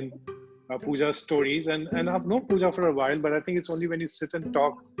inspiring in Pooja's stories, and I've known Pooja for a while, but I think it's only when you sit and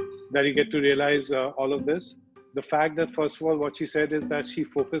talk that you get to realize all of this. The fact that, first of all, what she said is that she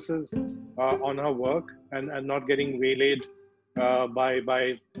focuses on her work and not getting waylaid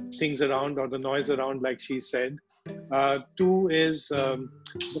by things around or the noise around, like she said. Two is the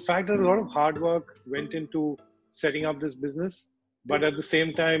fact that a lot of hard work went into setting up this business, but at the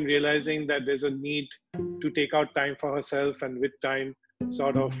same time realizing that there's a need to take out time for herself, and with time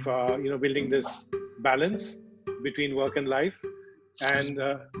sort of you know, building this balance between work and life.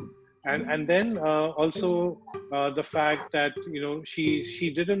 And then also the fact that, you know,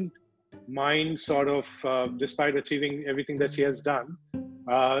 she didn't mind sort of despite achieving everything that she has done,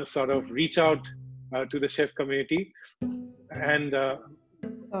 sort of reach out to the chef community. And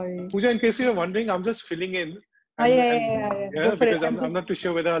Sorry. Pooja, in case you're wondering, I'm just filling in. Yeah. Because I'm not too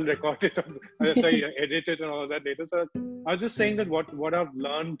sure whether I'll record it or sorry, edit it and all of that later. So I was just saying that what I've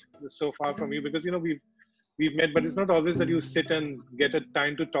learned so far from you, because, you know, we've met, but it's not always that you sit and get a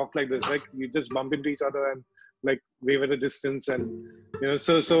time to talk like this. Like, you just bump into each other and like wave at a distance, and, you know,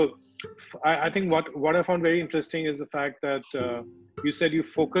 so I think what I found very interesting is the fact that you said you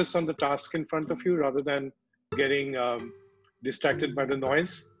focus on the task in front of you rather than getting distracted by the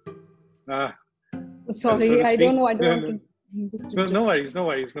noise. Sorry, so I don't know. I don't no, want to. no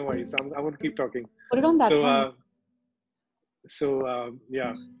worries. I want to keep talking. Put it on that one.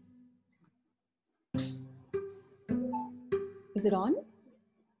 Yeah. Is it on?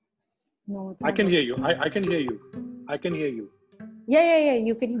 No, it's not. I can hear you. I can hear you. I can hear you. Yeah.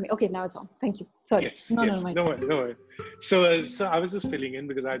 You can hear me. Okay, now it's on. Thank you. Sorry. Yes. No worry. So I was just filling in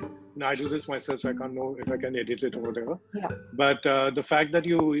because I do this myself, so I can't know if I can edit it or whatever. Yeah. But the fact that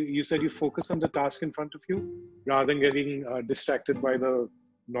you said you focus on the task in front of you rather than getting distracted by the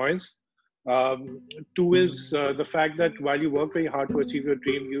noise. Two is the fact that while you work very hard to achieve your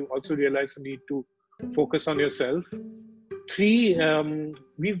dream, you also realize the need to focus on yourself. Three,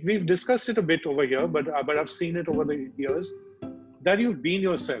 we've discussed it a bit over here, but I've seen it over the years, that you've been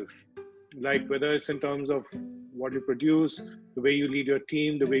yourself, like whether it's in terms of what you produce, the way you lead your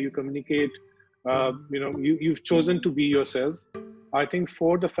team, the way you communicate. You've chosen to be yourself. I think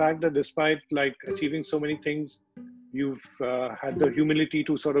for the fact that despite like achieving so many things, you've had the humility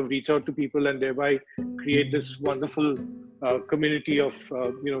to sort of reach out to people and thereby create this wonderful community of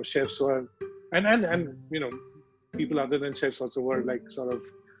chefs who are and people other than chefs also were like sort of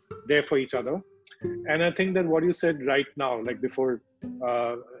there for each other. And I think that what you said right now, like before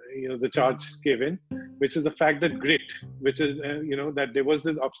the charge gave in, which is the fact that grit, which is that there was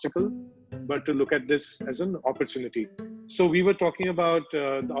this obstacle, but to look at this as an opportunity. So we were talking about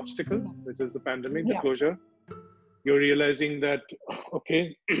the obstacle, which is the pandemic, the closure. You're realizing that,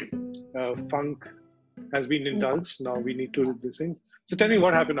 okay, funk has been indulged. Now we need to do this thing. So tell me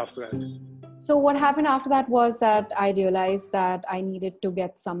what happened after that. So what happened after that was that I realized that I needed to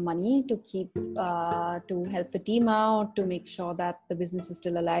get some money to keep, to help the team out, to make sure that the business is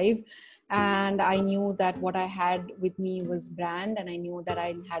still alive. And I knew that what I had with me was brand, and I knew that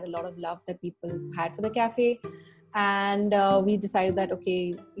I had a lot of love that people had for the cafe. And we decided that,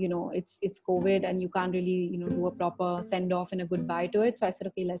 okay, it's COVID and you can't really, do a proper send off and a goodbye to it. So I said,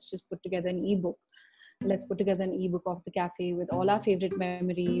 okay, let's just put together an ebook. Let's put together an ebook of the cafe with all our favorite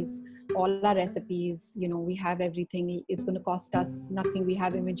memories, all our recipes. We have everything. It's going to cost us nothing. We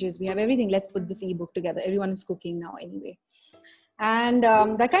have images, we have everything. Let's put this ebook together. Everyone is cooking now anyway. And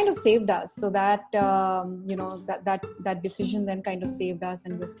that kind of saved us. So that, that decision then kind of saved us,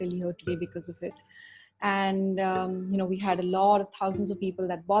 and we're still here today because of it. And, we had a lot of thousands of people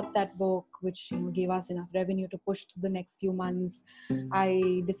that bought that book, which gave us enough revenue to push to the next few months.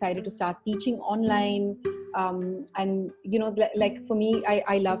 I decided to start teaching online. And, like for me,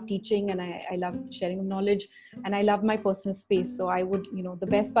 I love teaching, and I love sharing of knowledge, and I love my personal space. So I would, the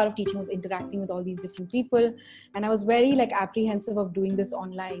best part of teaching was interacting with all these different people. And I was very like apprehensive of doing this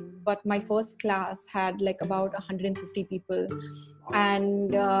online. But my first class had like about 150 people.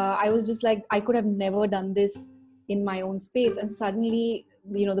 And I was just like, I could have never done this in my own space. And suddenly,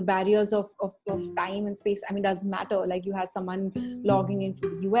 the barriers of time and space, doesn't matter. Like you have someone logging in from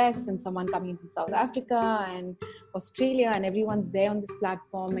the US and someone coming in from South Africa and Australia, and everyone's there on this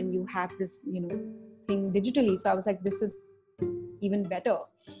platform, and you have this, thing digitally. So I was like, this is even better.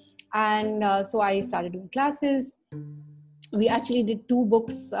 And so I started doing classes. We actually did 2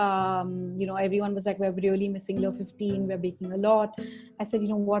 books. Everyone was like, we're really missing Law 15. We're baking a lot. I said,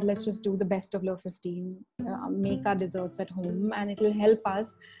 what, let's just do the best of Law 15, make our desserts at home, and it'll help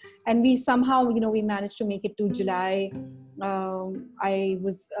us. And we somehow, we managed to make it to July. I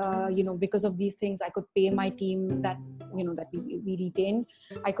was, because of these things, I could pay my team that we retained.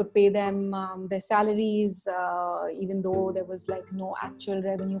 I could pay them their salaries, even though there was like no actual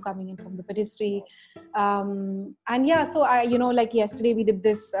revenue coming in from the patisserie. So I, like yesterday we did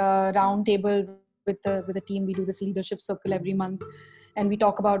this round table with the team. We do this leadership circle every month, and we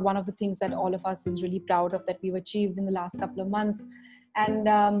talk about one of the things that all of us is really proud of that we've achieved in the last couple of months. And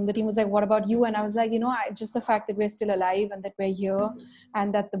the team was like, what about you? And I was like, just the fact that we're still alive and that we're here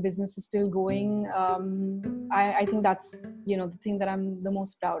and that the business is still going. I think that's, the thing that I'm the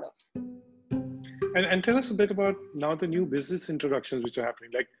most proud of. And tell us a bit about now the new business introductions which are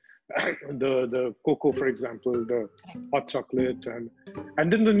happening, like the cocoa, for example, the hot chocolate,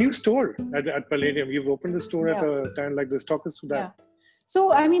 and then the new store at Palladium. You've opened the store at a time like this. Talk us through that. Yeah. So,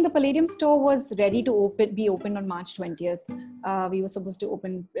 the Palladium store was ready to be opened on March 20th. We were supposed to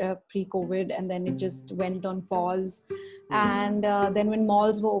open pre-COVID, and then it just went on pause. And then when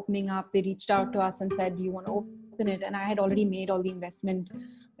malls were opening up, they reached out to us and said, do you want to open it? And I had already made all the investment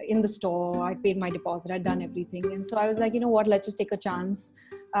in the store. I paid my deposit. I'd done everything. And so I was like, what, let's just take a chance.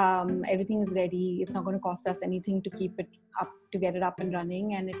 Everything is ready. It's not going to cost us anything to keep it up, to get it up and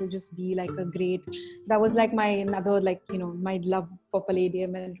running. And it'll just be like that was like my love for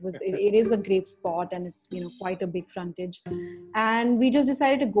Palladium. And it is a great spot, and it's, quite a big frontage. And we just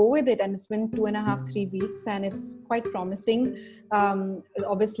decided to go with it. And it's been 2.5-3 weeks, and it's quite promising.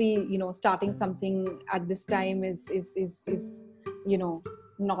 Obviously, starting something at this time is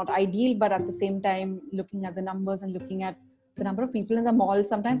not ideal, but at the same time, looking at the numbers and looking at the number of people in the mall,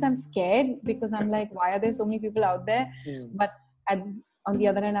 sometimes I'm scared because I'm like, why are there so many people out there? But on the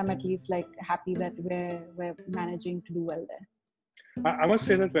other hand, I'm at least like happy that we're managing to do well there. I must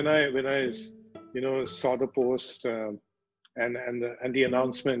say that when I saw the post and the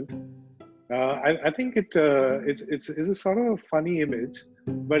announcement, I think it's a sort of a funny image,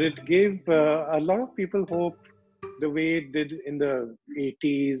 but it gave a lot of people hope, the way it did in the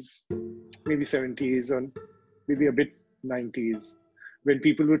 80s, maybe 70s, and maybe a bit 90s, when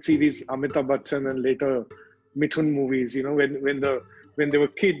people would see these Amitabh Bachchan and later Mithun movies. When they were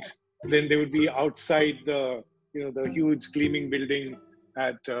kids, then they would be outside the the huge gleaming building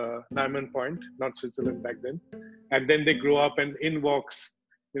at Nariman Point, not Switzerland back then. And then they grow up and in walks,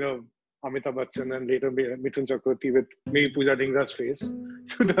 Amitabh Bachchan and later Mithun Chakraborty with maybe Pooja Dhingra's face.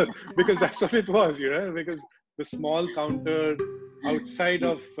 So because that's what it was, because the small counter outside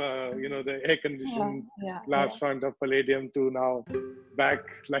of, the air-conditioned glass front of Palladium to now back,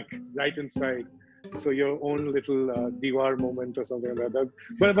 like right inside. So your own little Diwar moment or something like that.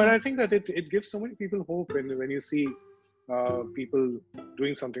 But I think that it gives so many people hope when you see people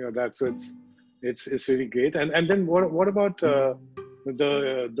doing something like that. So it's really great. And then what about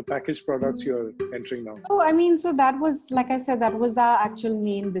the packaged products you're entering now? So that was, like I said, that was our actual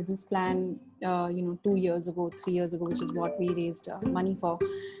main business plan 2 years ago, 3 years ago, which is what we raised money for.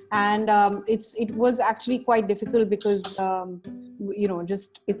 And it was actually quite difficult because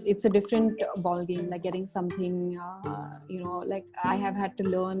it's a different ball game, like getting something like I have had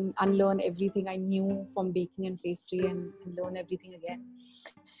to unlearn everything I knew from baking and pastry and learn everything again.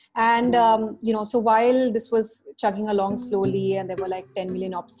 And so while this was chugging along slowly and there were like 10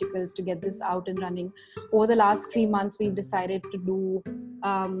 million obstacles to get this out and running, over the last 3 months we've decided to do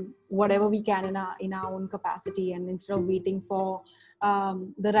whatever we can in our own capacity, and instead of waiting for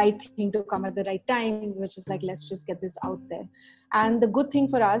the right thing to come at the right time, which is like, let's just get this out there. And the good thing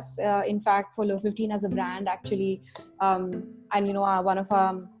for us, in fact, for Low 15 as a brand actually, and one of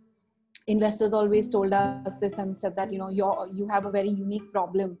our investors always told us this and said that you have a very unique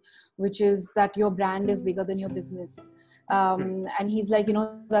problem, which is that your brand is bigger than your business. And he's like,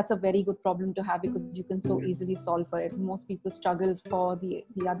 that's a very good problem to have because you can so easily solve for it. Most people struggle for the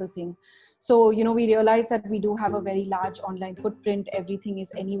other thing. So, we realize that we do have a very large online footprint. Everything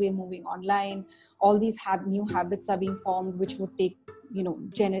is anyway moving online. All these new habits are being formed, which would take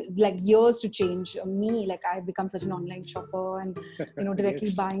years to change. Me, like, I've become such an online shopper and directly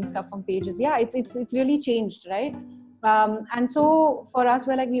Yes. buying stuff from pages. Yeah, it's really changed, right? And so for us,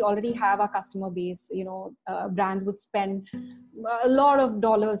 we're like, we already have our customer base. Brands would spend a lot of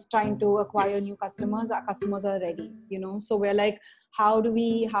dollars trying to acquire new customers. Our customers are ready, so we're like, how do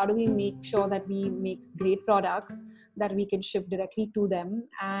we make sure that we make great products that we can ship directly to them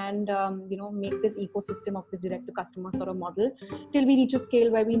and make this ecosystem of this direct to customer sort of model till we reach a scale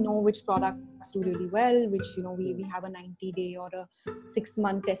where we know which products do really well, which we have a 90-day or a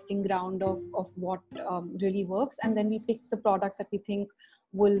 6-month testing ground of what really works, and then we pick the products that we think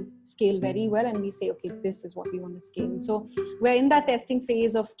will scale very well, and we say, okay, this is what we want to scale. So we're in that testing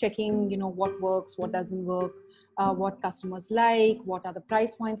phase of checking what works, what doesn't work, what customers like, what are the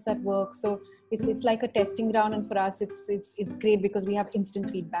price points that work. So it's like a testing ground, and for us it's great because we have instant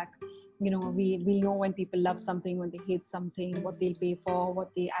feedback. We know when people love something, when they hate something, what they'll pay for,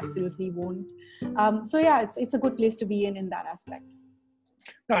 what they absolutely won't. So yeah, it's a good place to be in that aspect.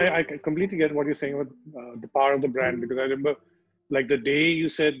 No, I completely get what you're saying about the power of the brand, because I remember, like, the day you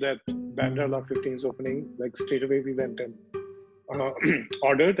said that Bandra Loft 15 is opening, like, straight away we went and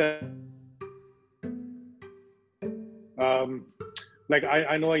ordered. Like,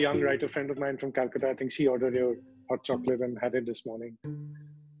 I know a young writer friend of mine from Calcutta. I think she ordered your hot chocolate and had it this morning.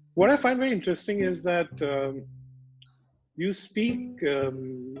 What I find very interesting is that you speak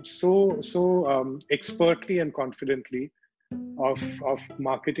so expertly and confidently of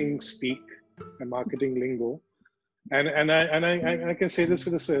marketing speak and marketing lingo, and I can say this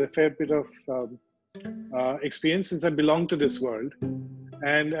with a fair bit of experience, since I belong to this world,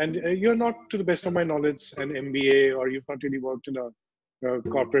 and you're not, to the best of my knowledge, an MBA, or you've not really worked in a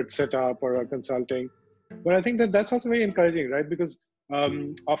corporate setup or a consulting, but I think that's also very encouraging, right? Because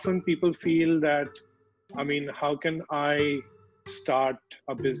often people feel that, how can I start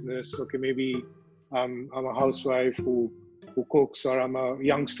a business? Okay, maybe I'm a housewife who cooks, or I'm a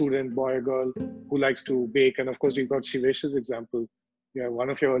young student, boy or girl, who likes to bake. And of course, we've got Shivesh's example. Yeah, one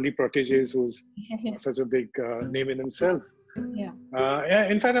of your early proteges who's such a big name in himself. Yeah.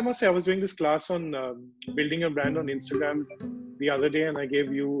 In fact, I must say, I was doing this class on building a brand on Instagram the other day, and I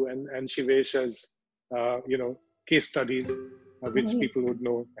gave you and Shivesh as case studies, which people would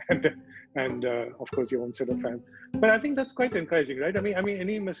know, and of course your own set of fans. But I think that's quite encouraging, right? I mean,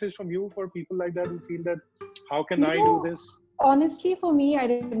 any message from you for people like that who feel that, how can I do this? Honestly, for me, I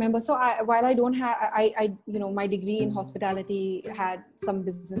remember. So while I don't have, my degree in hospitality had some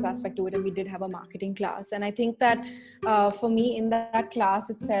business aspect to it, and we did have a marketing class. And I think that for me, in that class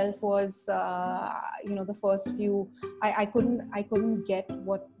itself was, the first few, I couldn't get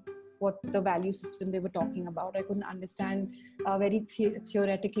what what the value system they were talking about. I couldn't understand very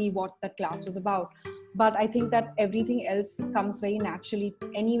theoretically what that class was about. But I think that everything else comes very naturally.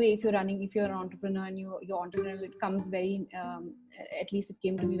 Anyway, if you're an entrepreneur and you're entrepreneurial, it comes very, at least it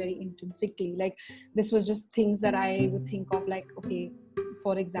came to me very intrinsically. Like, this was just things that I would think of, like, okay,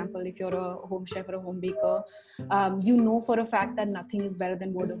 for example, if you're a home chef or a home baker, you know for a fact that nothing is better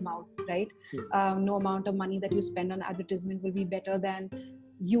than word of mouth, right? No amount of money that you spend on advertisement will be better than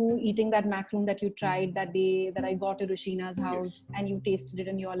you eating that macaroon that you tried that day that I got to Rushina's house, and you tasted it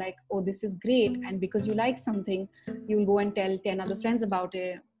and you're like, oh, this is great. And because you like something, you'll go and tell 10 other friends about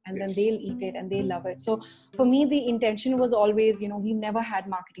it, and then they'll eat it and they love it. So for me, the intention was always, we've never had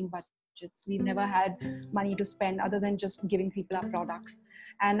marketing budgets. We've never had money to spend other than just giving people our products.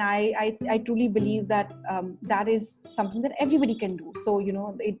 And I truly believe that that is something that everybody can do. So,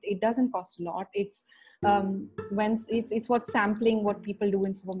 it doesn't cost a lot. It's what sampling what people do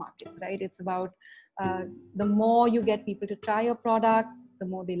in supermarkets, right? It's about the more you get people to try your product, the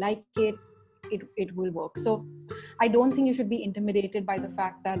more they like it, it will work. So I don't think you should be intimidated by the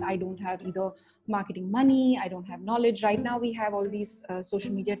fact that I don't have either marketing money, I don't have knowledge. Right now we have all these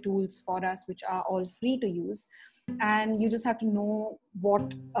social media tools for us, which are all free to use. And you just have to know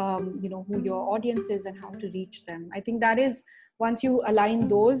what, who your audience is and how to reach them. I think that is, once you align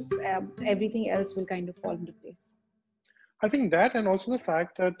those, everything else will kind of fall into place. I think that, and also the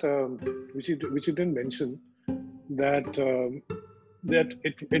fact that, which you didn't mention, that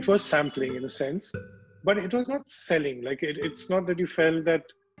it was sampling in a sense, but it was not selling. Like it's not that you felt that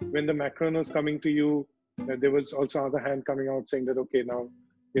when the macaron was coming to you, that there was also other hand coming out saying that, okay, now,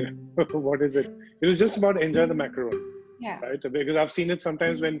 what is it? It was just about enjoy the macaron. Yeah. Right? Because I've seen it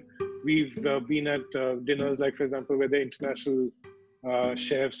sometimes when we've been at dinners, like for example, where the international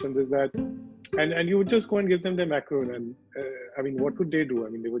chefs and there's that, and you would just go and give them their macaron, and I mean, what would they do? I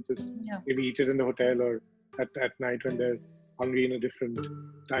mean, they would just maybe eat it in the hotel or at night when they're hungry in a different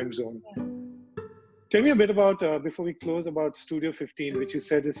time zone. Yeah. Tell me a bit about, before we close, about Studio 15, which you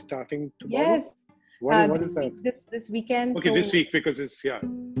said is starting tomorrow. Yes. What is that? This weekend. Okay, so, this week, because it's, yeah.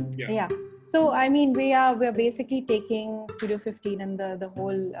 So, I mean, we're basically taking Studio 15 and the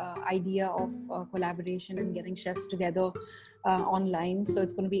whole idea of collaboration and getting chefs together online. So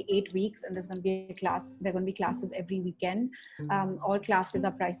it's going to be 8 weeks, and there's going to be a class. There are going to be classes every weekend. All classes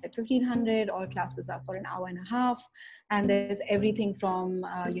are priced at 1,500. All classes are for an hour and a half. And there's everything from,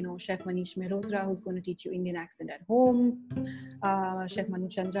 Chef Manish Mehrotra, who's going to teach you Indian accent at home. Chef Manu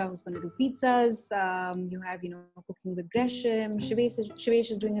Chandra, who's going to do pizzas. You have, cooking with Gresham.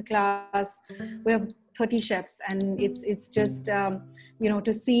 Shivesh is doing a class. We have 30 chefs, and it's just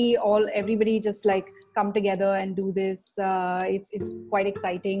to see everybody just like come together and do this. It's quite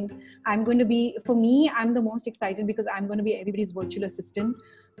exciting. I'm the most excited because I'm going to be everybody's virtual assistant.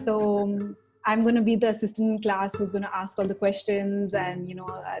 So I'm going to be the assistant in class who's going to ask all the questions and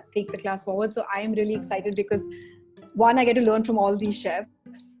take the class forward. So I'm really excited because, one, I get to learn from all these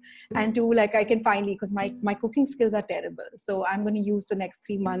chefs, and two, like I can finally, because my cooking skills are terrible. So I'm going to use the next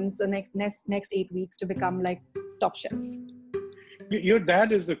 3 months, the next 8 weeks to become like top chef. Your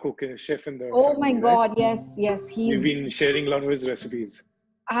dad is the cook, chef in the Oh family, my God, right? yes. You've been sharing a lot of his recipes.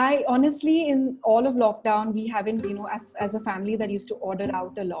 I honestly, in all of lockdown, we haven't, as a family that used to order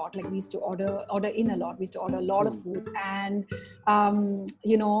out a lot, like we used to order in a lot. We used to order a lot of food, and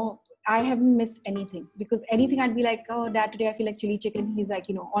I haven't missed anything, because anything I'd be like, oh, Dad, today I feel like chili chicken. He's like,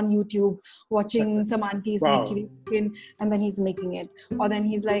 on YouTube watching some aunties make chili chicken, and then he's making it. Or then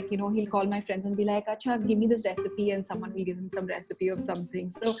he's like, he'll call my friends and be like, Acha, give me this recipe, and someone will give him some recipe of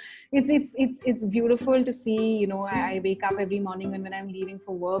something. So it's beautiful to see. I wake up every morning, and when I'm leaving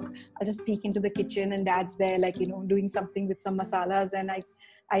for work, I just peek into the kitchen, and Dad's there, like doing something with some masalas, and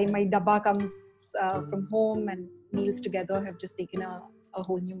my dabba comes from home, and meals together have just taken a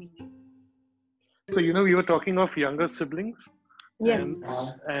whole new meaning. So, we were talking of younger siblings. Yes.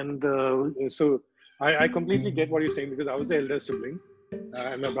 And so I completely get what you're saying, because I was the elder sibling,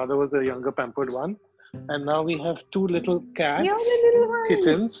 and my brother was the younger pampered one. And now we have 2 little cats,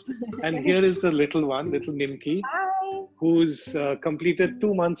 kittens. And here is the little one, little Nimki. Hi. Who's completed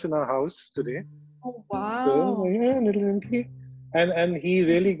 2 months in our house today. Oh, wow. So, yeah, little Nimki. And he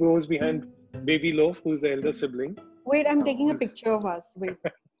really goes behind Baby Loaf, who's the elder sibling. Wait, I'm taking a picture of us. Wait.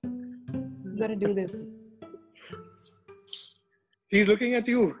 You gotta do this. He's looking at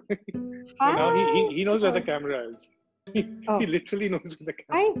you. Hi. Now he knows where the camera is. He literally knows where the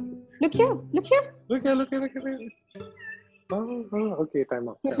camera is. Hi. Look here. Look here. Oh, okay, time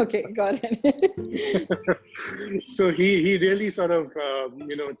out. Okay, got it. So he really sort of,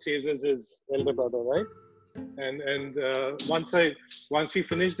 chases his elder brother, right? and once we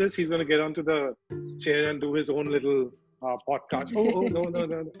finish this, he's going to get onto the chair and do his own little podcast. Oh no.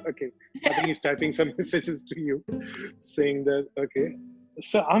 Okay, I think he's typing some messages to you, saying that. Okay,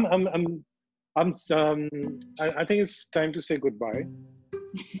 so I think it's time to say goodbye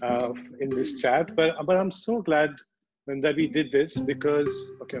in this chat. But I'm so glad that we did this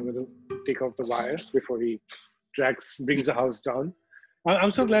because I'm going to take off the wire before he brings the house down.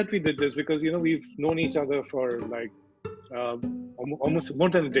 I'm so glad we did this because we've known each other for like almost more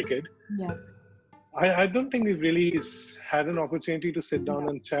than a decade. Yes. I don't think we've really had an opportunity to sit down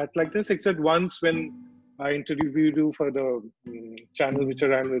and chat like this, except once when I interviewed you for the channel which I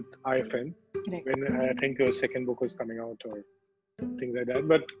ran with IFN, Correct. when I think your second book was coming out or things like that.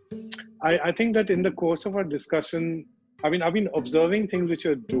 But I think that in the course of our discussion, I've been observing things which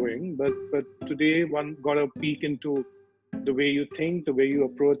you're doing, but today one got a peek into the way you think, the way you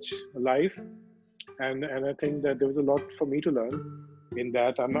approach life, and I think that there was a lot for me to learn in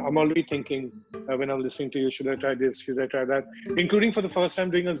that. I'm already thinking when I'm listening to you, should I try this, should I try that, including for the first time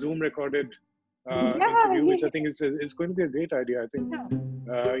doing a Zoom recorded interview, which I think is going to be a great idea. I think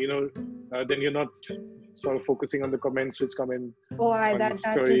then you're not sort of focusing on the comments which come in on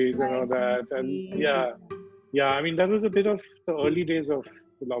stories and all that, and that was a bit of the early days of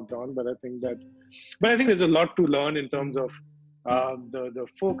the lockdown, but I think there's a lot to learn in terms of the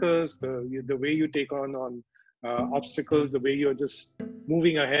focus, the way you take on obstacles, the way you're just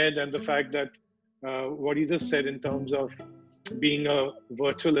moving ahead, and the fact that what you just said in terms of being a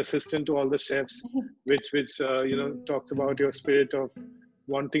virtual assistant to all the chefs, which talks about your spirit of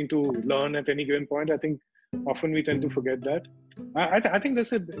wanting to learn at any given point. I think often we tend to forget that. I think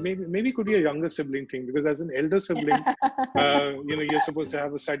this maybe could be a younger sibling thing, because as an elder sibling, you're supposed to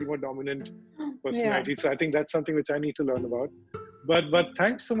have a slightly more dominant personality. So I think that's something which I need to learn about. But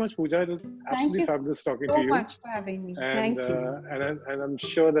thanks so much, Pooja. It was absolutely fabulous talking to you. Thank you so much for having me. And, Thank you. And I'm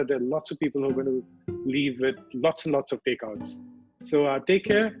sure that there are lots of people who are going to leave with lots and lots of takeouts. So take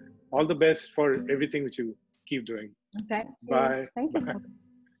care. All the best for everything which you keep doing. Thank you. Bye. Thank you so much.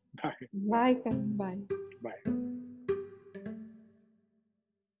 Bye. Bye. Bye. Bye.